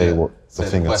like say what the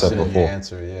thing I said before.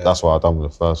 That's what I done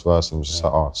with the first verse, and it was just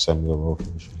like, oh, send me the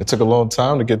location. It took a long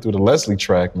time to get through the Leslie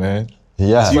track, man.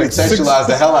 Yeah. You contextualized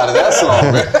the hell out of that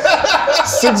song, man.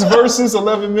 6 verses,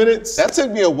 11 minutes. That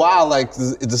took me a while. Like,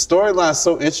 the storyline's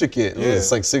so intricate. Yeah.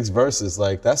 It's like 6 verses.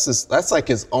 Like, that's like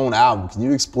his own album. Can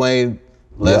you explain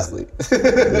Leslie?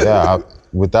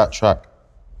 With that track,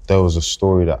 there was a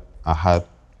story that I had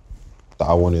that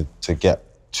I wanted to get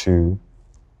to,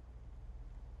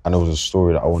 and there was a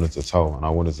story that I wanted to tell, and I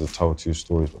wanted to tell 2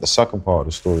 stories. But the second part of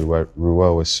the story, where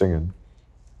Ruel was singing,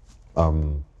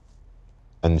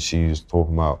 and she was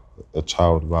talking about a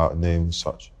child without a name and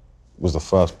such, was the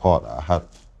first part that I had.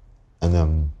 And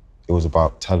then it was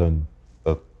about telling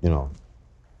a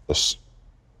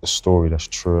story that's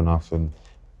true enough and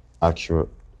accurate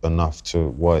enough to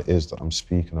what it is that I'm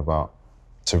speaking about,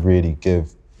 to really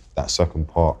give that second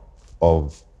part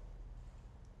of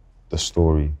the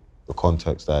story the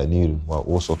context that it needed while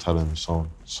also telling the song.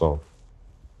 So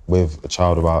with A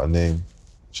Child Without a Name,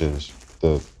 which is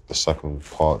the second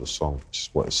part of the song, which is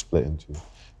what it's split into,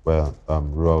 where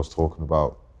Ruel's talking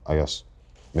about, I guess,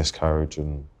 miscarriage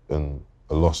and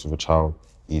a loss of a child,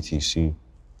 etc.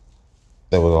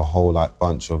 There was a whole like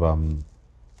bunch of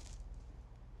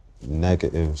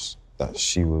negatives that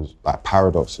she was, like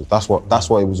paradoxes. That's what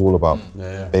it was all about,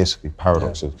 basically,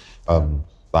 paradoxes.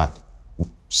 Like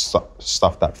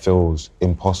stuff that feels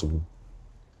impossible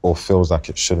or feels like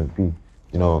it shouldn't be.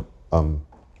 You know,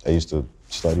 I used to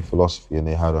study philosophy and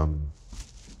they had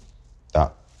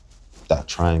that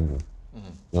triangle.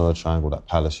 You know, the triangle that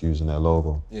Palace used in their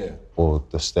logo. Yeah. Or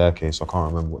the staircase, I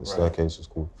can't remember what the staircase was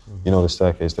called. You know the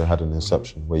staircase they had in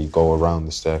Inception, where you go around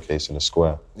the staircase in a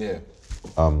square? Yeah.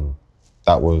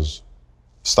 That was,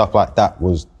 stuff like that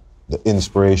was the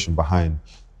inspiration behind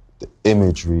the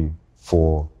imagery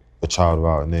for A Child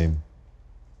Without a Name,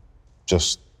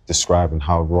 just describing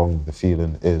how wrong the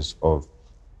feeling is of,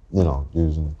 you know,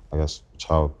 losing, I guess, a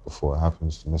child before it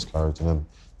happens, the miscarriage, and then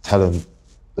telling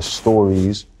the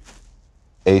stories,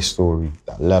 a story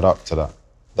that led up to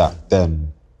that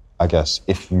then, I guess,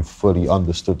 if you fully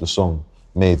understood the song,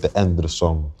 made the end of the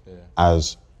song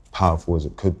as powerful as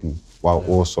it could be, while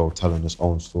also telling its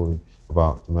own story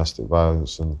about domestic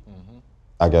violence and,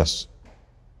 I guess,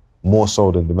 more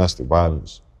so than domestic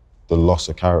violence, the loss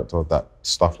of character, that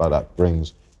stuff like that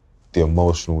brings the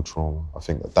emotional trauma. I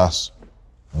think that's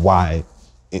why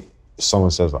someone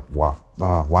says like,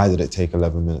 why did it take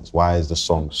 11 minutes? Why is the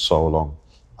song so long?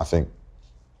 I think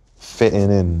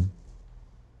fitting in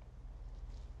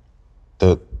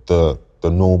the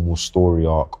normal story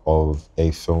arc of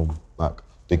a film, like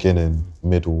beginning,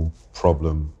 middle,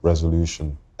 problem,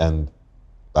 resolution, and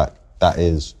like that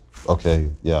is, okay,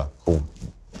 yeah, cool.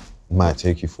 Might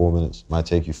take you 4 minutes, might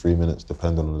take you 3 minutes,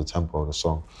 depending on the tempo of the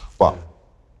song. But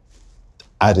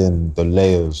adding the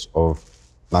layers of,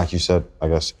 like you said, I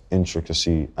guess,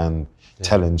 intricacy and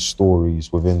telling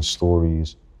stories within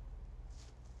stories,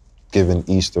 giving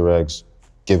Easter eggs,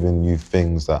 giving you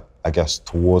things that, I guess,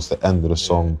 towards the end of the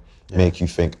song, make you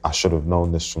think, I should have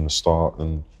known this from the start.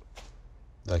 And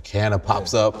like Hannah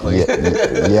pops up. Like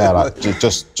I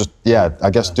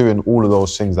guess doing all of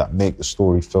those things that make the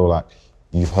story feel like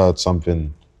you've heard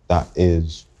something that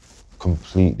is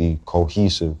completely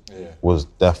cohesive was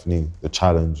definitely the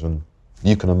challenge. And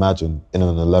you can imagine in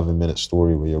an 11-minute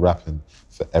story where you're rapping,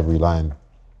 for every line,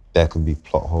 there can be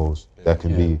plot holes, there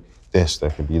can be this, there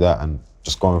can be that, and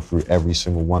just going through every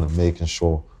single one and making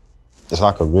sure, it's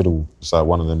like a riddle, it's like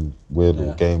one of them weird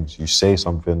little games. You say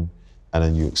something and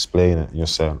then you explain it and you're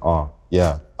saying,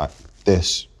 like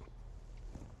this.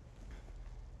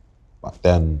 But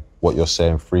then what you're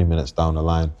saying 3 minutes down the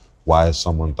line, why has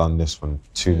someone done this when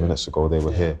 2 minutes ago they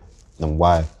were here? And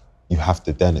why you have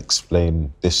to then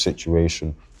explain this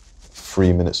situation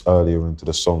 3 minutes earlier into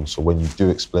the song. So when you do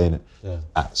explain it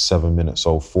at 7 minutes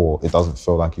 04, it doesn't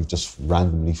feel like you've just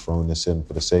randomly thrown this in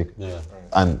for the sake.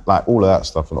 And like all of that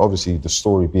stuff. And obviously the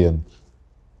story being,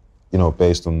 you know,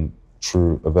 based on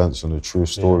true events and a true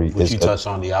story. Which you touched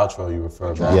on the outro, you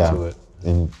refer back to it.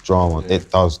 In drama,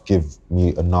 it does give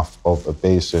me enough of a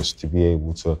basis to be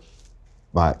able to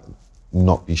like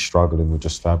not be struggling with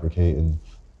just fabricating,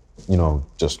 you know,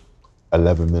 just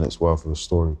 11 minutes worth of a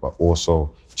story, but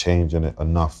also changing it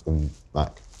enough and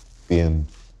like being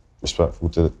respectful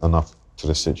to enough to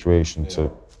the situation to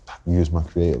use my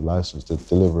creative license to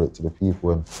deliver it to the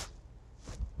people in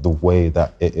the way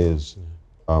that it is.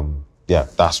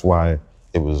 That's why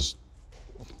it was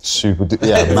super.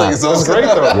 Man. Sounds great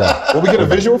though. Will we get a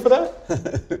visual for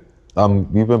that?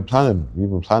 We've been planning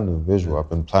a visual. I've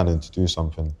been planning to do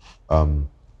something,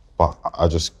 but I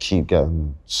just keep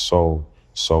getting so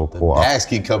caught up. The bags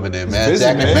keep coming in, man.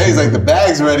 Jack and May's like, the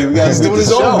bag's ready. We gotta do doing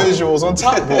his own visuals on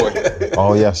Top Boy.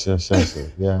 Oh yes.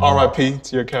 Yeah. R.I.P.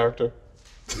 to your character.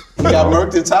 You got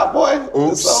murked in Top Boy?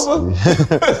 Oops.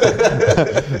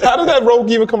 How did that rogue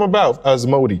even come about as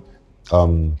Modi?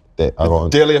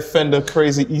 Daily Offender,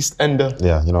 Crazy East Ender.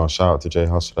 Yeah, you know, shout out to Jay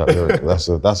Hustler. That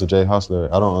lyric. That's a Jay Hustler.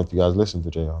 I don't know if you guys listen to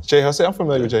Jay Hustler. Jay Hustler, I'm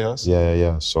familiar with Jay Hustler.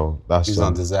 Yeah. So that's he's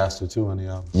on Disaster too on the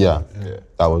album. Yeah.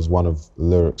 That was one of the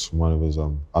lyrics from one of his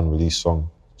unreleased songs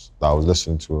that I was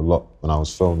listening to a lot when I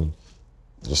was filming.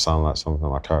 It just sounded like something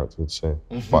my character would say.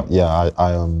 But yeah,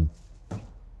 I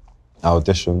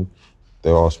auditioned.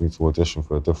 They asked me to audition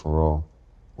for a different role.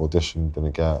 Audition,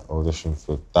 didn't get. Auditioned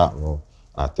for that role.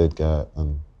 I did get,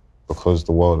 and because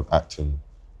the world of acting,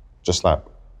 just like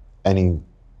any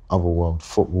other world,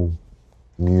 football,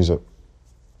 music,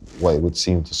 what it would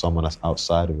seem to someone that's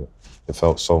outside of it. It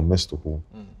felt so mystical.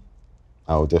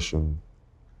 I auditioned.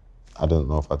 I didn't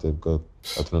know if I did good.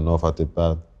 I didn't know if I did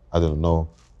bad. I didn't know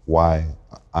why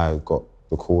I got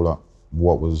the call up.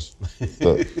 What was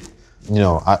the, you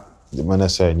know, when they're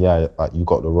saying, yeah, like, you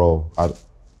got the role, are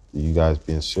you guys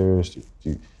being serious?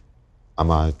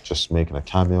 Am I just making a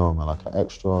cameo? Am I like an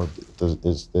extra?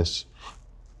 Is this?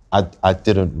 I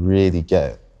didn't really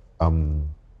get it.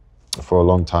 For a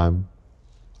long time,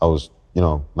 I was, you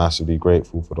know, massively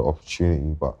grateful for the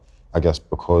opportunity, but I guess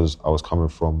because I was coming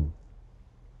from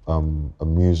a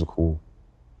musical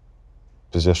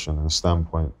position and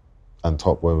standpoint, and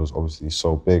Top Boy was obviously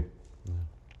so big,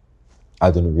 I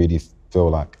didn't really feel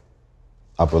like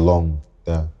I belonged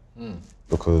there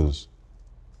because,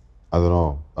 I don't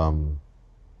know,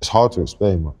 it's hard to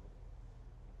explain, but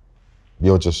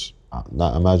you're just,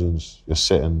 imagine you're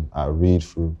sitting at a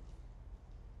read-through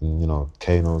and, you know,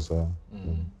 Kano's there,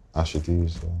 Asher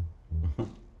D's there,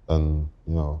 and,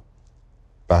 you know,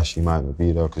 Bashi might not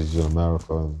be there because he's in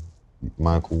America, and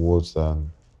Michael Ward's there, and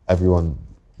everyone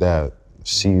there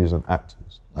sees and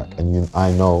actors. Like, and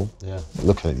I know,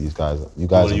 looking at these guys, you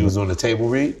guys. What, you was on the table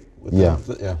read? Yeah.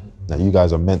 Like, you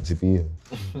guys are meant to be here.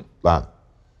 Like,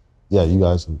 yeah, you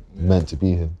guys are meant to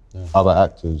be here. Other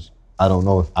actors, I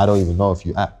don't even know if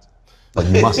you act, but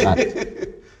you must act.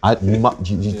 Do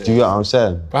you get what I'm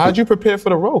saying? But how'd you prepare for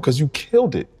the role? Because you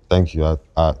killed it. Thank you.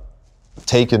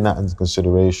 Taking that into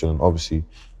consideration, and obviously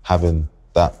having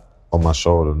that on my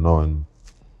shoulder, knowing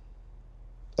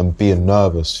and being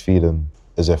nervous, feeling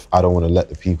as if I don't want to let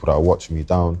the people that are watching me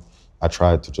down. I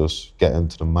tried to just get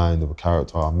into the mind of a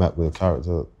character. I met with a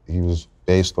character he was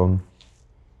based on,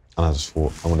 and I just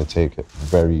thought, I want to take it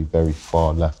very, very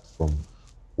far left from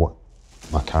what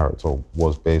my character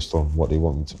was based on, what they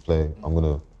want me to play. I'm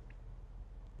going to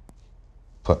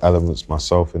put elements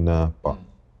myself in there, but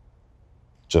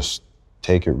just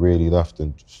take it really left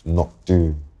and just not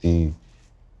do the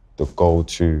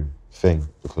go-to thing,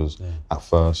 because at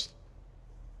first,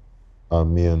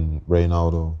 me and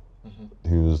Reynaldo,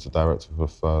 who was the director for the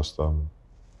first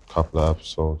couple of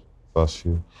episodes, first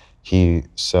few, he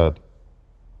said,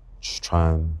 just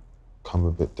try and come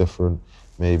a bit different,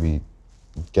 maybe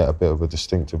get a bit of a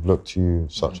distinctive look to you,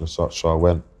 such and such. So I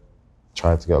went,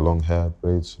 tried to get long hair,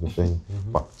 braids for the thing,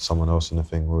 but someone else in the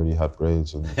thing already had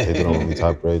braids and they didn't want me to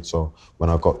have braids. So when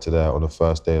I got to there on the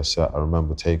first day of set, I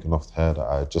remember taking off the hair that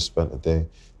I had just spent a day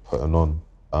putting on.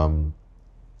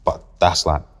 But that's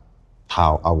like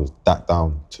how I was that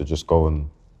down to just go and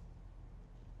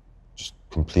just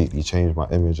completely change my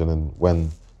image. And then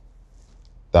when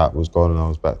that was gone and I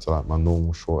was back to like my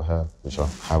normal short hair, which I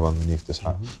have underneath this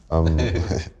hat,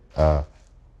 I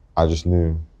just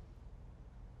knew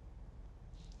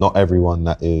not everyone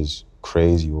that is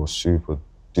crazy or super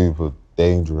duper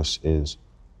dangerous is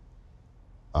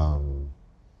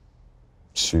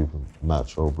super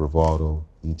macho, bravado,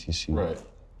 etc. Right.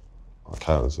 My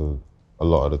character, a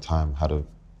lot of the time, had a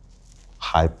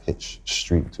high-pitched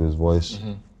streak to his voice.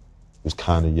 He was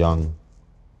kind of young,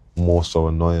 more so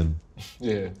annoying.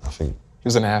 Yeah. I think. He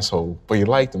was an asshole, but you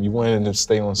liked him. You wanted him to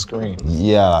stay on screen.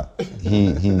 Yeah,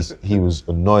 he was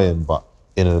annoying, but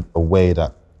in a way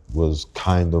that was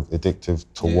kind of addictive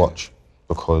to watch,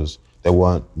 because there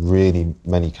weren't really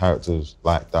many characters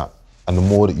like that. And the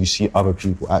more that you see other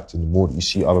people acting, the more that you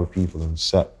see other people on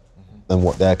set and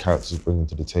what their characters bring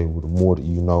to the table, the more that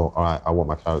you know, all right, I want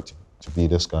my character to be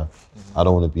this guy. I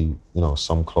don't want to be, you know,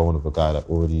 some clone of a guy that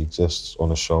already exists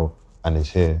on a show and is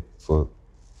here for,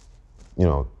 you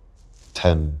know,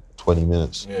 10, 20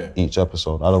 minutes each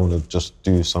episode. I don't want to just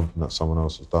do something that someone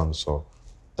else has done. So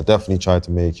I definitely tried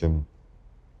to make him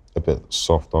a bit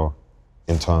softer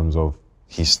in terms of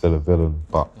he's still a villain,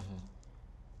 but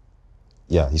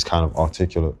yeah, he's kind of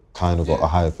articulate, kind of got a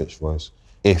higher pitched voice.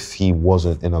 If he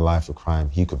wasn't in a life of crime,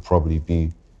 he could probably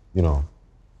be, you know,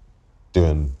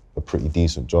 doing a pretty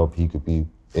decent job. He could be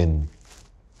in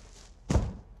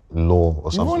law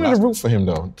or something. You wanted to root for him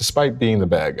though, despite being the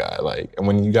bad guy. Like, and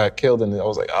when you got killed, and I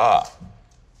was like, ah.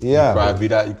 Yeah. You cried,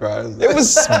 beat out, you cried. It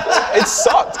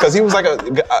sucked, because he was like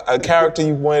a character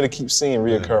you wanted to keep seeing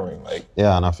reoccurring. Like.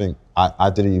 Yeah, and I think I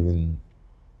didn't even,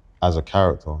 as a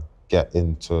character, get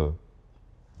into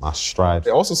my stride.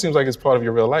 It also seems like it's part of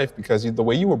your real life, because the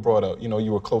way you were brought up, you know,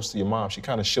 you were close to your mom. She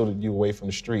kind of shielded you away from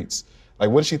the streets.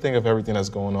 Like, what does she think of everything that's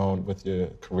going on with your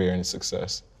career and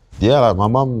success? Yeah, like my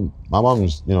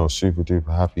mom's, you know, super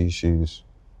duper happy.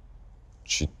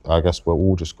 I guess we're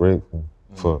all just grateful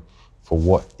for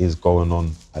what is going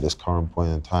on at this current point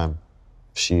in time.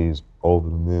 She's over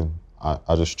the moon.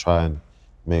 I just try and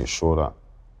make sure that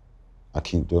I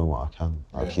keep doing what I can.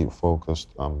 I keep focused.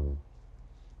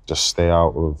 just stay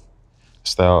out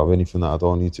of anything that I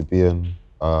don't need to be in.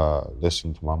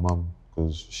 Listen to my mum,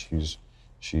 because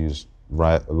she's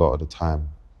right a lot of the time.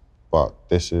 But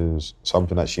this is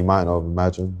something that she might not have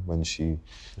imagined when she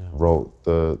wrote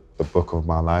the book of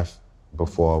my life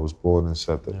before I was born and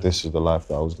said that this is the life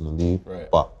that I was gonna lead. Right.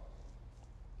 But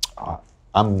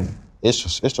it's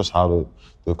just how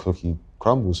the cookie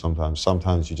crumbles sometimes.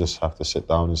 Sometimes you just have to sit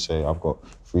down and say, I've got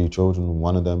 3 children, and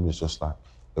one of them is just like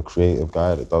a creative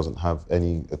guy that doesn't have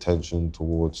any attention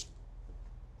towards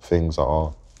things that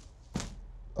are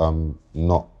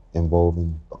not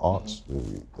involving the arts,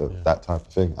 that type of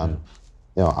thing. And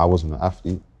you know, I wasn't an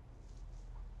athlete.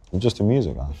 I'm just a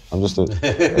music guy.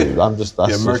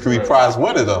 That's Mercury Prize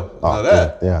winner though. Know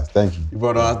that. Yeah, thank you. You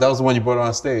brought on. That was the one you brought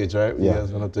on stage, right? Yeah. You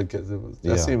guys went up to kids.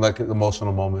 That seemed like an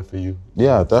emotional moment for you.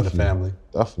 Yeah, and definitely. the family.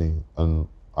 Definitely. And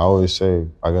I always say,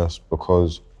 I guess,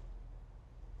 because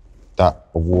that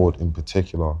award in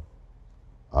particular,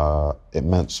 it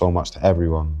meant so much to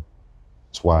everyone.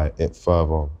 That's why it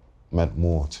further meant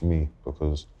more to me,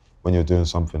 because when you're doing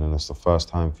something and it's the first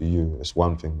time for you, it's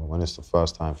one thing, but when it's the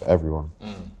first time for everyone,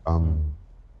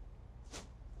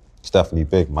 it's definitely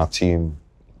big. My team,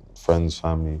 friends,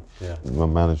 family, my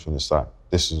management, it's like,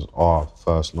 this is our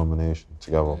first nomination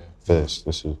together for this.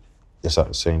 It's at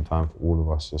the same time for all of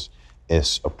us.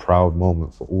 It's a proud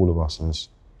moment for all of us, and it's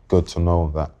good to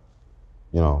know that,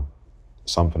 you know,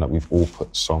 something that we've all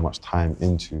put so much time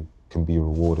into can be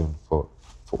rewarding for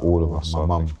all of us. My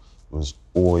mum was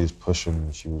always pushing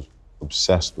me. She was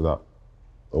obsessed with that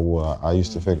award. I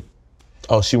used to think...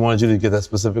 Oh, she wanted you to get that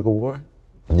specific award?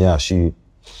 Yeah, she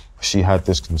had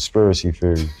this conspiracy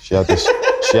theory. She had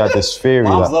this theory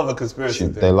Moms that... love a conspiracy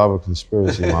theory. They love a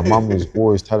conspiracy. My mum was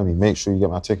always telling me, make sure you get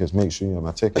my tickets, make sure you get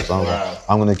my tickets. I was like,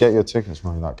 I'm gonna get your tickets,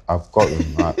 man. Like, I've got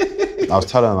them. Like, I was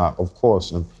telling her, like, of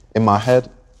course. And in my head,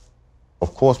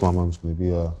 of course my mum's gonna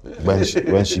be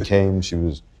when she came, she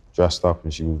was dressed up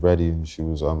and she was ready and she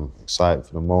was excited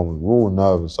for the moment. We were all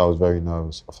nervous. I was very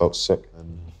nervous. I felt sick.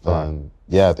 And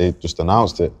yeah, they just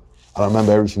announced it. I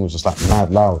remember everything was just like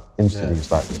mad loud instantly. It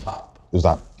was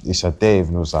like, he said Dave,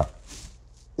 and it was like,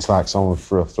 it's like someone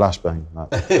threw a flashbang,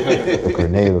 like a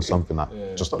grenade or something,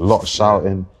 like just a lot of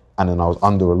shouting. And then I was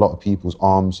under a lot of people's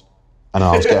arms and then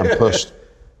I was getting pushed.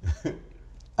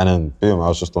 And then boom, I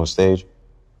was just on stage.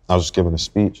 I was just giving a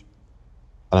speech.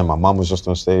 And then my mum was just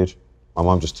on stage. My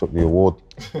mum just took the award,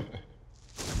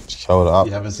 just held it up.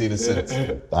 You haven't seen it since. Do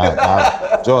you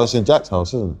know, it's in Jack's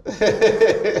house, isn't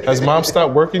it? Has mom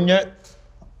stopped working yet?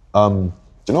 Do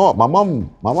you know what? My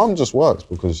mum just works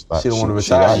because like, she don't want to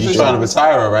retire. You're trying to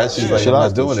retire her, right? She's like, I'm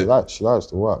not doing it. She likes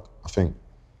to work. I think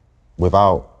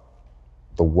without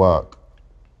the work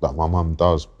that my mum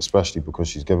does, especially because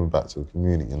she's giving back to the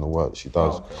community and the work she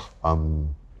does.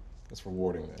 It's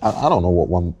rewarding. I don't know what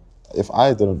one. If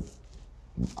I didn't.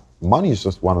 Money is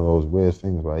just one of those weird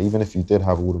things, right? Even if you did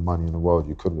have all the money in the world,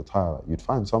 you could retire. Like, you'd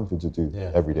find something to do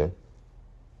every day.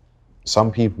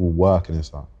 Some people work and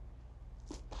it's like,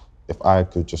 if I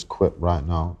could just quit right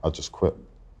now, I'd just quit.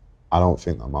 I don't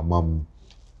think that my mum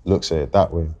looks at it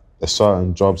that way. There's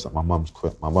certain jobs that my mum's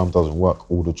quit. My mum doesn't work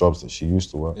all the jobs that she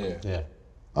used to work.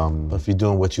 But if you're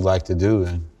doing what you like to do,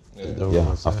 then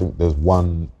I think there's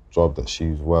one job that she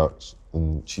works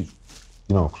and she's,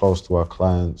 you know, close to her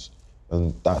clients.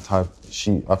 And that type,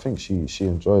 I think she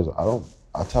enjoys it.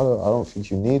 I tell her I don't think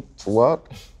you need to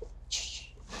work,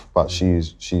 but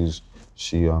she's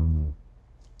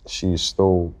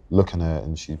still looking at it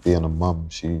and she's being a mum.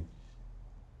 She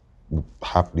would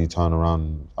happily turn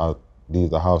around, I'd leave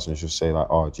the house and she'd say like,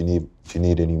 oh, do you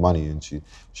need any money? And she'd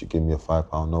give me a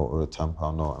 £5 note or a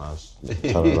 £10 note, and I was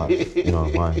tell her like, you know,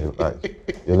 Ryan,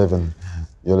 like you're living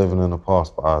in the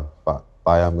past, but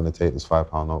I am going to take this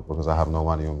 £5 note because I have no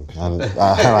money on me. And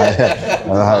I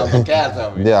have no cash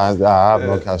on me. Yeah, I have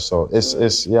no cash. So it's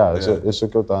a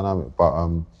good dynamic.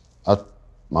 But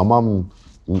my mum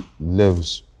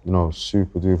lives, you know,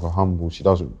 super duper humble. She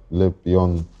doesn't live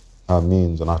beyond her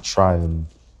means, and I try and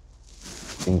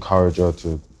encourage her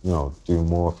to, you know, do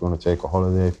more. If you want to take a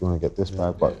holiday, if you want to get this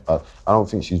back. But I don't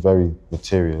think she's very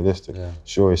materialistic.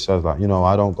 She always says like, you know,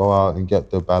 I don't go out and get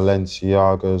the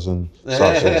Balenciagas and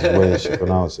such as the way she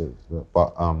pronounces it.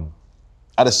 But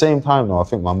at the same time though, I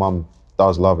think my mum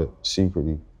does love it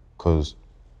secretly, because,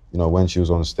 you know, when she was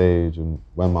on stage and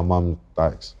when my mum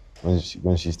likes, when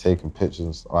she's taking pictures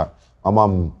and stuff, like, my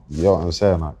mum, you know what I'm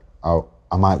saying? Like,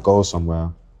 I might go somewhere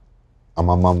and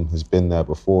my mum has been there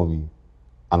before me,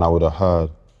 and I would have heard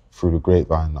through the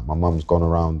grapevine that my mum's gone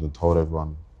around and told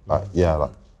everyone, like, yeah,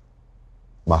 like,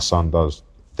 my son does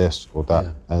this or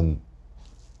that. And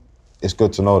it's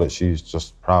good to know that she's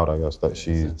just proud, I guess, that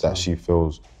she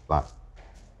feels like,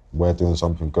 we're doing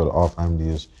something good, our family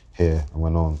is here and we're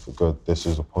known for good. This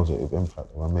is a positive impact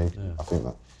that we're making. Yeah. I think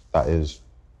that is,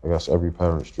 I guess, every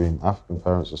parent's dream. African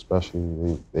parents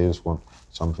especially, they just want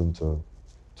something to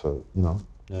you know.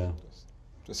 Yeah.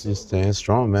 Just staying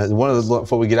strong, man.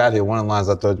 Before we get out of here, one of the lines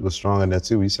I thought was strong in there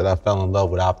too. You said, I fell in love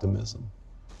with optimism.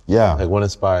 Yeah. Like, what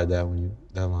inspired that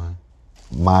that line?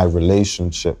 My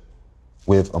relationship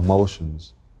with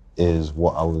emotions is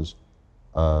what I was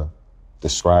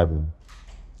describing.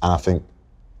 And I think,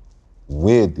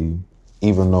 weirdly,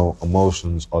 even though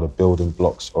emotions are the building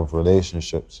blocks of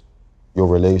relationships, your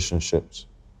relationships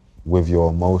with your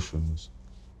emotions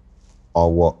are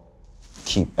what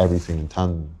keep everything in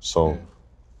tandem. So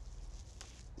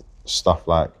stuff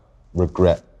like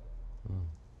regret,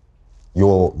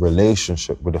 your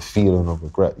relationship with the feeling of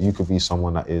regret. You could be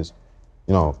someone that is,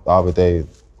 you know, the other day,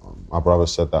 my brother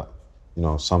said that, you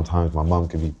know, sometimes my mum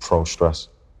can be pro-stress,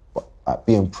 but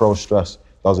being pro-stress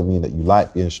doesn't mean that you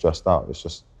like being stressed out. It's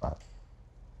just like,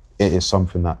 it is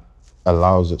something that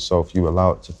allows itself, you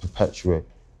allow it to perpetuate.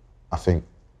 I think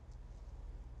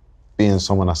being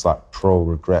someone that's like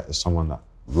pro-regret is someone that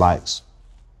likes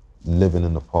living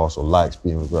in the past or likes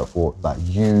being regretful. Like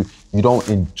you don't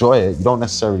enjoy it, you don't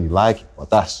necessarily like it, but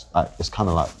that's like, it's kind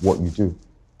of like what you do.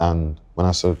 And when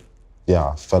I said, yeah,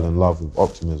 I fell in love with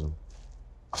optimism,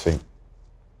 I think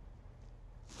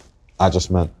I just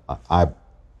meant I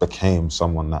became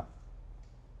someone that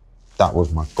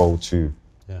was my go-to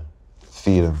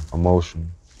feeling,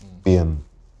 emotion, being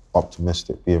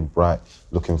optimistic, being bright,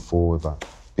 looking forward, like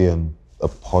being a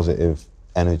positive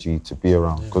energy to be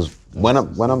around. Because when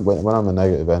I'm a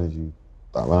negative energy,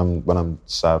 like when I'm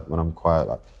sad, when I'm quiet,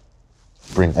 like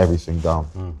bring everything down.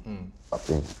 I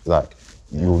think like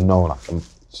you'll know, like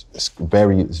it's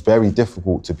very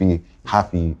difficult to be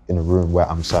happy in a room where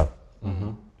I'm sad.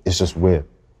 It's just weird.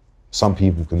 Some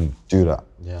people can do that,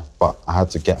 but I had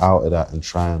to get out of that and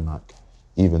try and, like,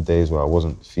 even days where I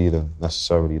wasn't feeling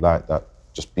necessarily like that,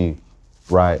 just be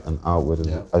bright and outward.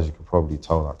 And as you can probably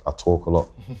tell, like, I talk a lot.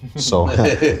 So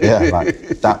yeah,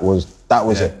 like that was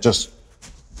it. Just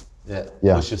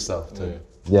push yourself to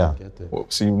get there. Well,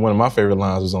 see, one of my favorite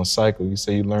lines was on Psycho. You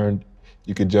say you learned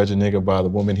you could judge a nigga by the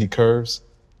woman he curves.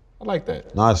 I like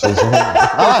that. Nice. Put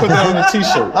that on a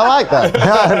t-shirt. I like that.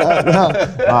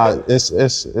 It's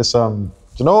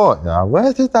you know what? Yeah,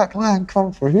 where did that line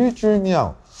come from? Who drew me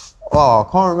out? Oh,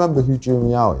 I can't remember who drew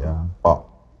me out. Yeah, but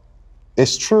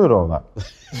it's true though. Like,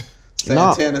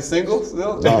 Santana single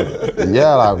still?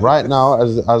 Yeah, like right now,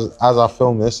 as I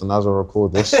film this and as I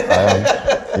record this, I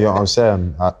am. You know what I'm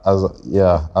saying?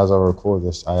 As I record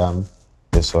this, I am.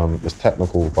 It's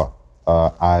technical, but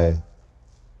I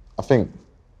think,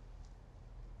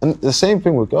 and the same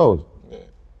thing with girls.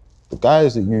 The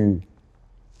guys that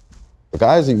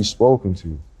you've spoken to,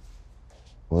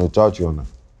 I'm gonna judge you on that.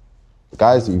 The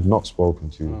guys that you've not spoken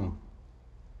to.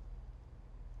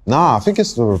 Nah, I think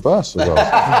it's the reverse for girls. No.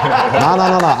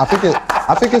 I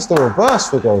think it's the reverse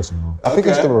for girls, you know. I think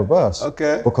it's the reverse.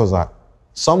 Okay. Because like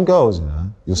some girls,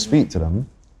 you'll speak to them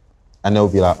and they'll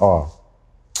be like, oh,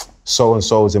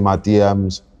 so-and-so's in my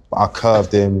DMs, but I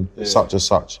curved him, such and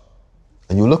such.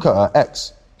 And you look at her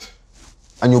ex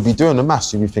and you'll be doing the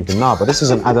maths, you'll be thinking, nah, but this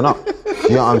isn't adding up.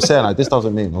 You know what I'm saying? Like, this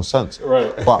doesn't make no sense.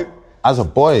 Right. But as a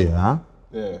boy,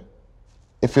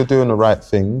 if you're doing the right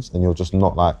things and you're just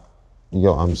not like, you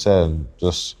know what I'm saying,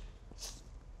 just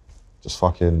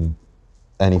fucking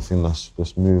anything that's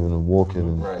just moving and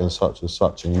walking and such and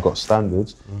such, and you got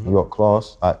standards, you got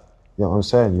class, like, you know what I'm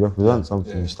saying, you represent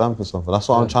something, you stand for something. That's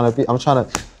what I'm trying to be. I'm trying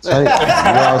to, you know what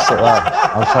I'm saying, like,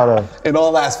 I'm trying to... In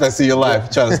all aspects of your life,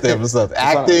 you're trying to stand for something.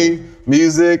 Acting,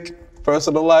 music,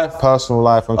 personal life? Personal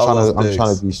life, I'm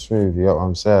trying to be smooth, you know what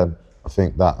I'm saying? I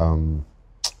think that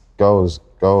girls,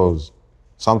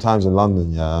 sometimes in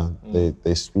London,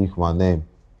 they speak my name,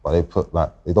 but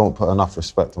they don't put enough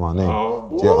respect on my name.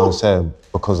 Do you know what I'm saying?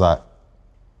 Because like,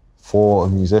 for a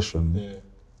musician,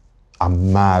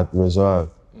 I'm mad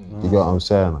reserved. You get what I'm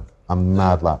saying? Like, I'm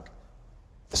mad, like,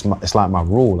 it's like my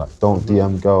rule, like, don't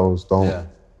DM girls, don't,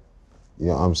 you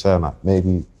know what I'm saying? Like,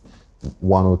 maybe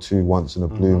one or two once in a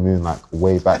blue moon, like,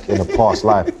 way back in a past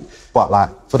life. But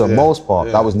like, for the most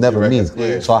part, that was never me.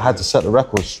 So I had to set the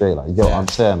record straight, like, you get what I'm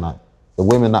saying? Like, the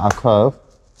women that I curve.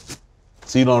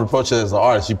 So you don't approach it as an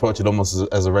artist, you approach it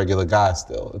almost as a regular guy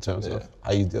still, in terms of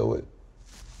how you deal with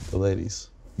the ladies.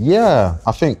 Yeah,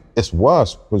 I think it's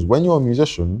worse, because when you're a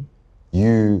musician,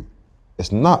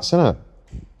 it's nuts, innit?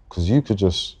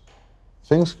 Because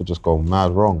things could just go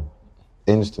mad wrong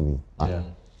instantly. Like,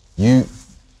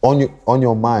 on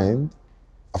your mind,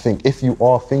 I think if you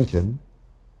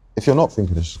If you're not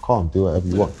thinking, it's just calm, do whatever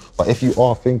you want. But if you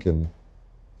are thinking,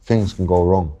 things can go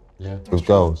wrong with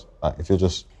girls. Like if you're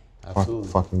just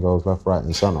fucking girls left, right,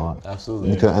 and center, right?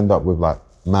 Absolutely. You can end up with like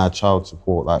mad child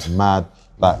support, like mad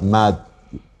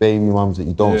baby mums that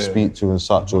you don't speak to and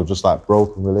such, or just like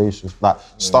broken relations, like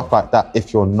stuff like that.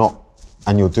 If you're not,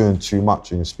 and you're doing too much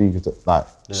and you're speaking to like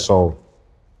so,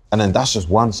 and then that's just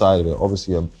one side of it.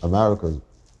 Obviously, America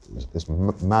is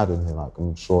mad in here. Like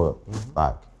I'm sure,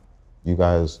 like you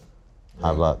guys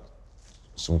have like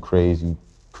some crazy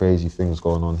things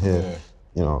going on here. Yeah.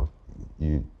 You know,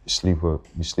 you sleep with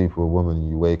a woman,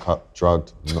 you wake up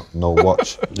drugged, no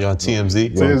watch. You're on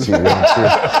TMZ. You're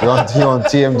on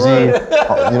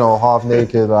TMZ. You know, half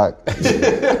naked, like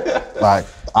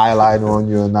eyeliner on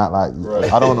you and that. Like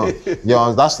I don't know. You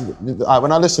know, that's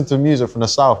when I listen to music from the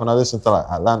South, and I listen to like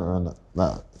Atlanta and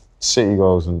like city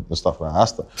girls and stuff like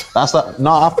that. That's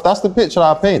the picture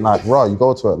that I paint. Like, raw, you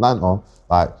go to Atlanta.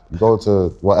 Like, you go to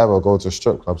whatever, go to a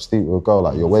strip club, sleep with a girl,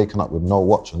 like, you're waking up with no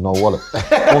watch and no wallet.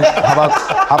 Have I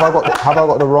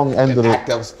got the wrong end of it?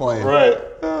 Point. Right.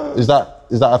 Is that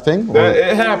a thing?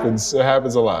 It happens. It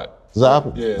happens a lot. Does that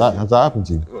happen? Yeah. Has that happened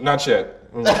to you? Not yet.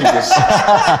 We'll keep this.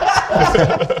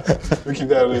 We'll keep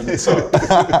that in the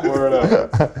talk. Word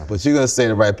up. But you're gonna stay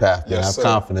the right path, man. Yes, Have sir.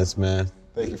 confidence, man.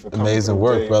 Thank you for coming. Amazing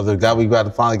work, brother. We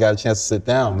finally got a chance to sit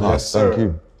down, man. Yes, sir. Thank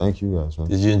you. Thank you guys, man.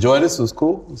 Did you enjoy this? It was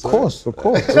cool? Of course.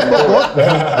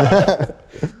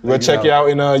 We'll check you out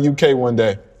in UK one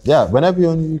day. Yeah, whenever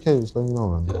you're in the UK, just let me know,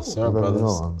 man. Yes, sir, Let me brother. know,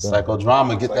 I'm down.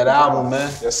 Psychodrama, get that album,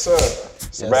 man. Yes, sir.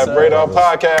 It's the Yes, Rap sir, Radar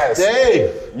brother. Podcast.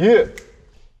 Dave! Yeah.